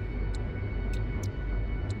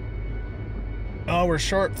 Oh, we're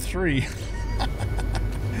short 3.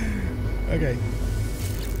 Okay.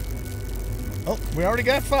 Oh, we already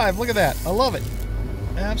got 5. Look at that. I love it.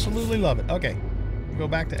 Absolutely love it. Okay. We'll go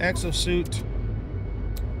back to exosuit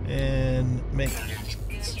and make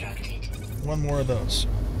one more of those.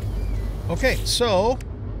 Okay, so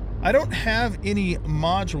I don't have any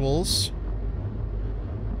modules.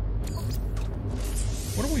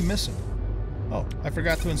 What are we missing? Oh, I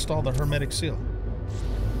forgot to install the hermetic seal.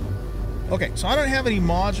 Okay, so I don't have any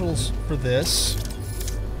modules for this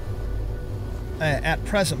at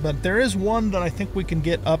present, but there is one that I think we can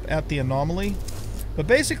get up at the anomaly. But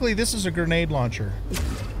basically, this is a grenade launcher.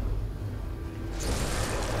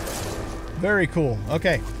 Very cool.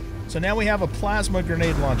 Okay, so now we have a plasma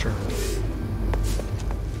grenade launcher.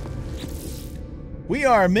 We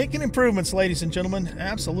are making improvements, ladies and gentlemen.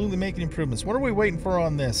 Absolutely making improvements. What are we waiting for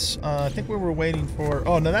on this? I think we were waiting for...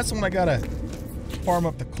 Oh, no, that's the one I gotta farm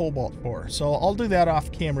up the cobalt for. So I'll do that off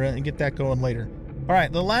camera and get that going later. All right,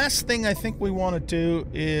 the last thing I think we want to do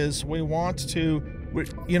is we want to...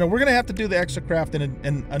 You know, we're going to have to do the exocraft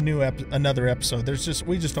in another episode.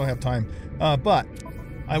 We just don't have time. But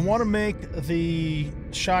I want to make the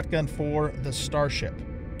shotgun for the Starship.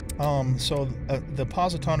 So the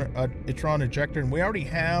positron ejector, and we already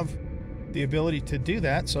have the ability to do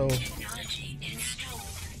that, so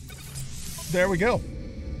there we go.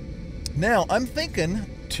 Now, I'm thinking,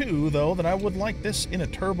 too, though, that I would like this in a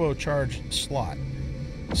turbocharged slot.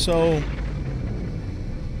 So...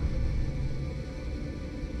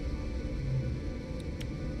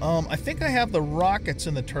 I think I have the rockets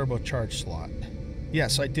in the turbocharged slot.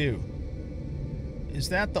 Yes, I do. Is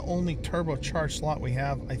that the only turbocharged slot we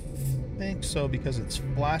have? I think so, because it's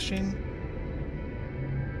flashing.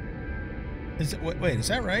 Is it? Wait, is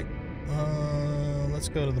that right? Let's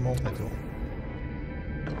go to the multi-tool.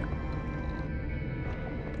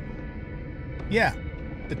 Yeah,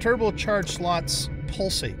 the turbocharged slots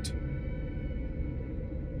pulsate.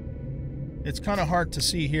 It's kind of hard to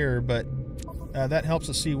see here, but that helps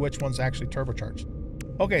us see which one's actually turbocharged.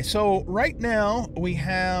 Okay, so right now we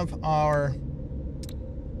have our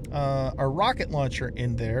rocket launcher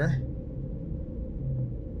in there,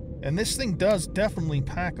 and this thing does definitely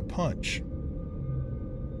pack a punch.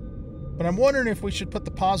 But I'm wondering if we should put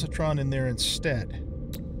the positron in there instead.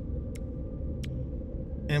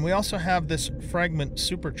 And we also have this fragment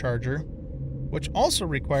supercharger, which also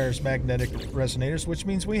requires magnetic resonators, which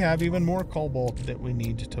means we have even more cobalt that we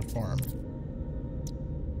need to farm.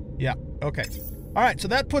 Yeah, okay. All right, so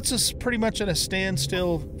that puts us pretty much at a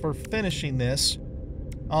standstill for finishing this.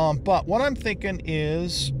 But what I'm thinking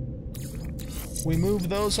is we move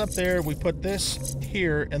those up there, we put this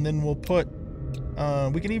here, and then we'll put...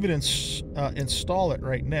 we can even install it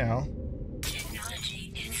right now.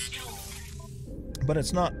 But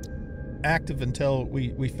it's not active until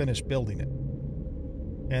we finish building it.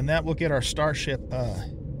 And that will get our Starship a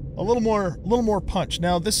little more punch.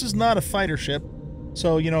 Now, this is not a fighter ship.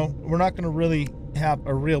 So, you know, we're not going to really have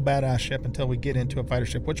a real badass ship until we get into a fighter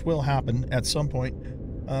ship, which will happen at some point.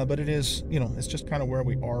 But it is, you know, it's just kind of where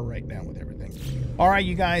we are right now with everything. All right,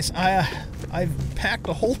 you guys, I've packed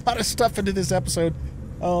a whole lot of stuff into this episode.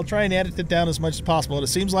 I'll try and edit it down as much as possible. It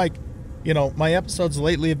seems like, you know, my episodes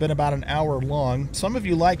lately have been about an hour long. Some of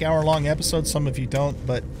you like hour-long episodes, some of you don't.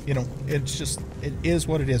 But, you know, it's just, it is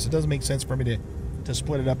what it is. It doesn't make sense for me to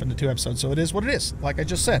split it up into 2 episodes. So it is what it is, like I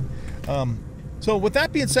just said. So with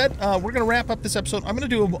that being said, we're going to wrap up this episode. I'm going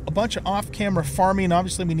to do a bunch of off-camera farming.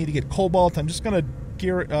 Obviously, we need to get cobalt. I'm just going to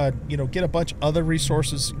get a bunch of other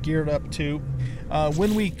resources geared up too.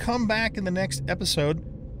 When we come back in the next episode,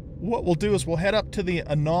 what we'll do is we'll head up to the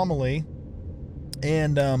anomaly,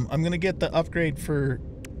 and I'm going to get the upgrade for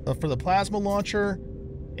the plasma launcher,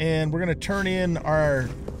 and we're going to turn in our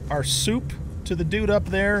soup to the dude up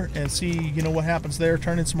there and see, you know, what happens there.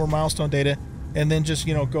 Turn in some more milestone data, and then just,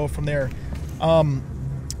 you know, go from there.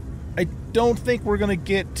 I don't think we're going to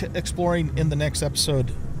get to exploring in the next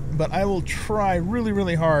episode, but I will try really,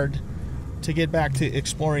 really hard to get back to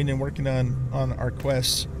exploring and working on our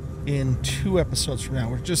quests in 2 episodes from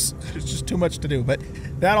now. It's just too much to do. But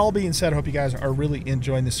that all being said, I hope you guys are really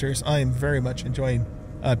enjoying this series. I am very much enjoying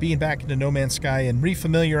being back into No Man's Sky and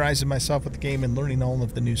refamiliarizing myself with the game and learning all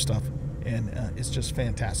of the new stuff. and it's just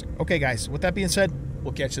fantastic. Okay, guys, with that being said,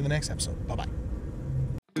 we'll catch you in the next episode. Bye-bye.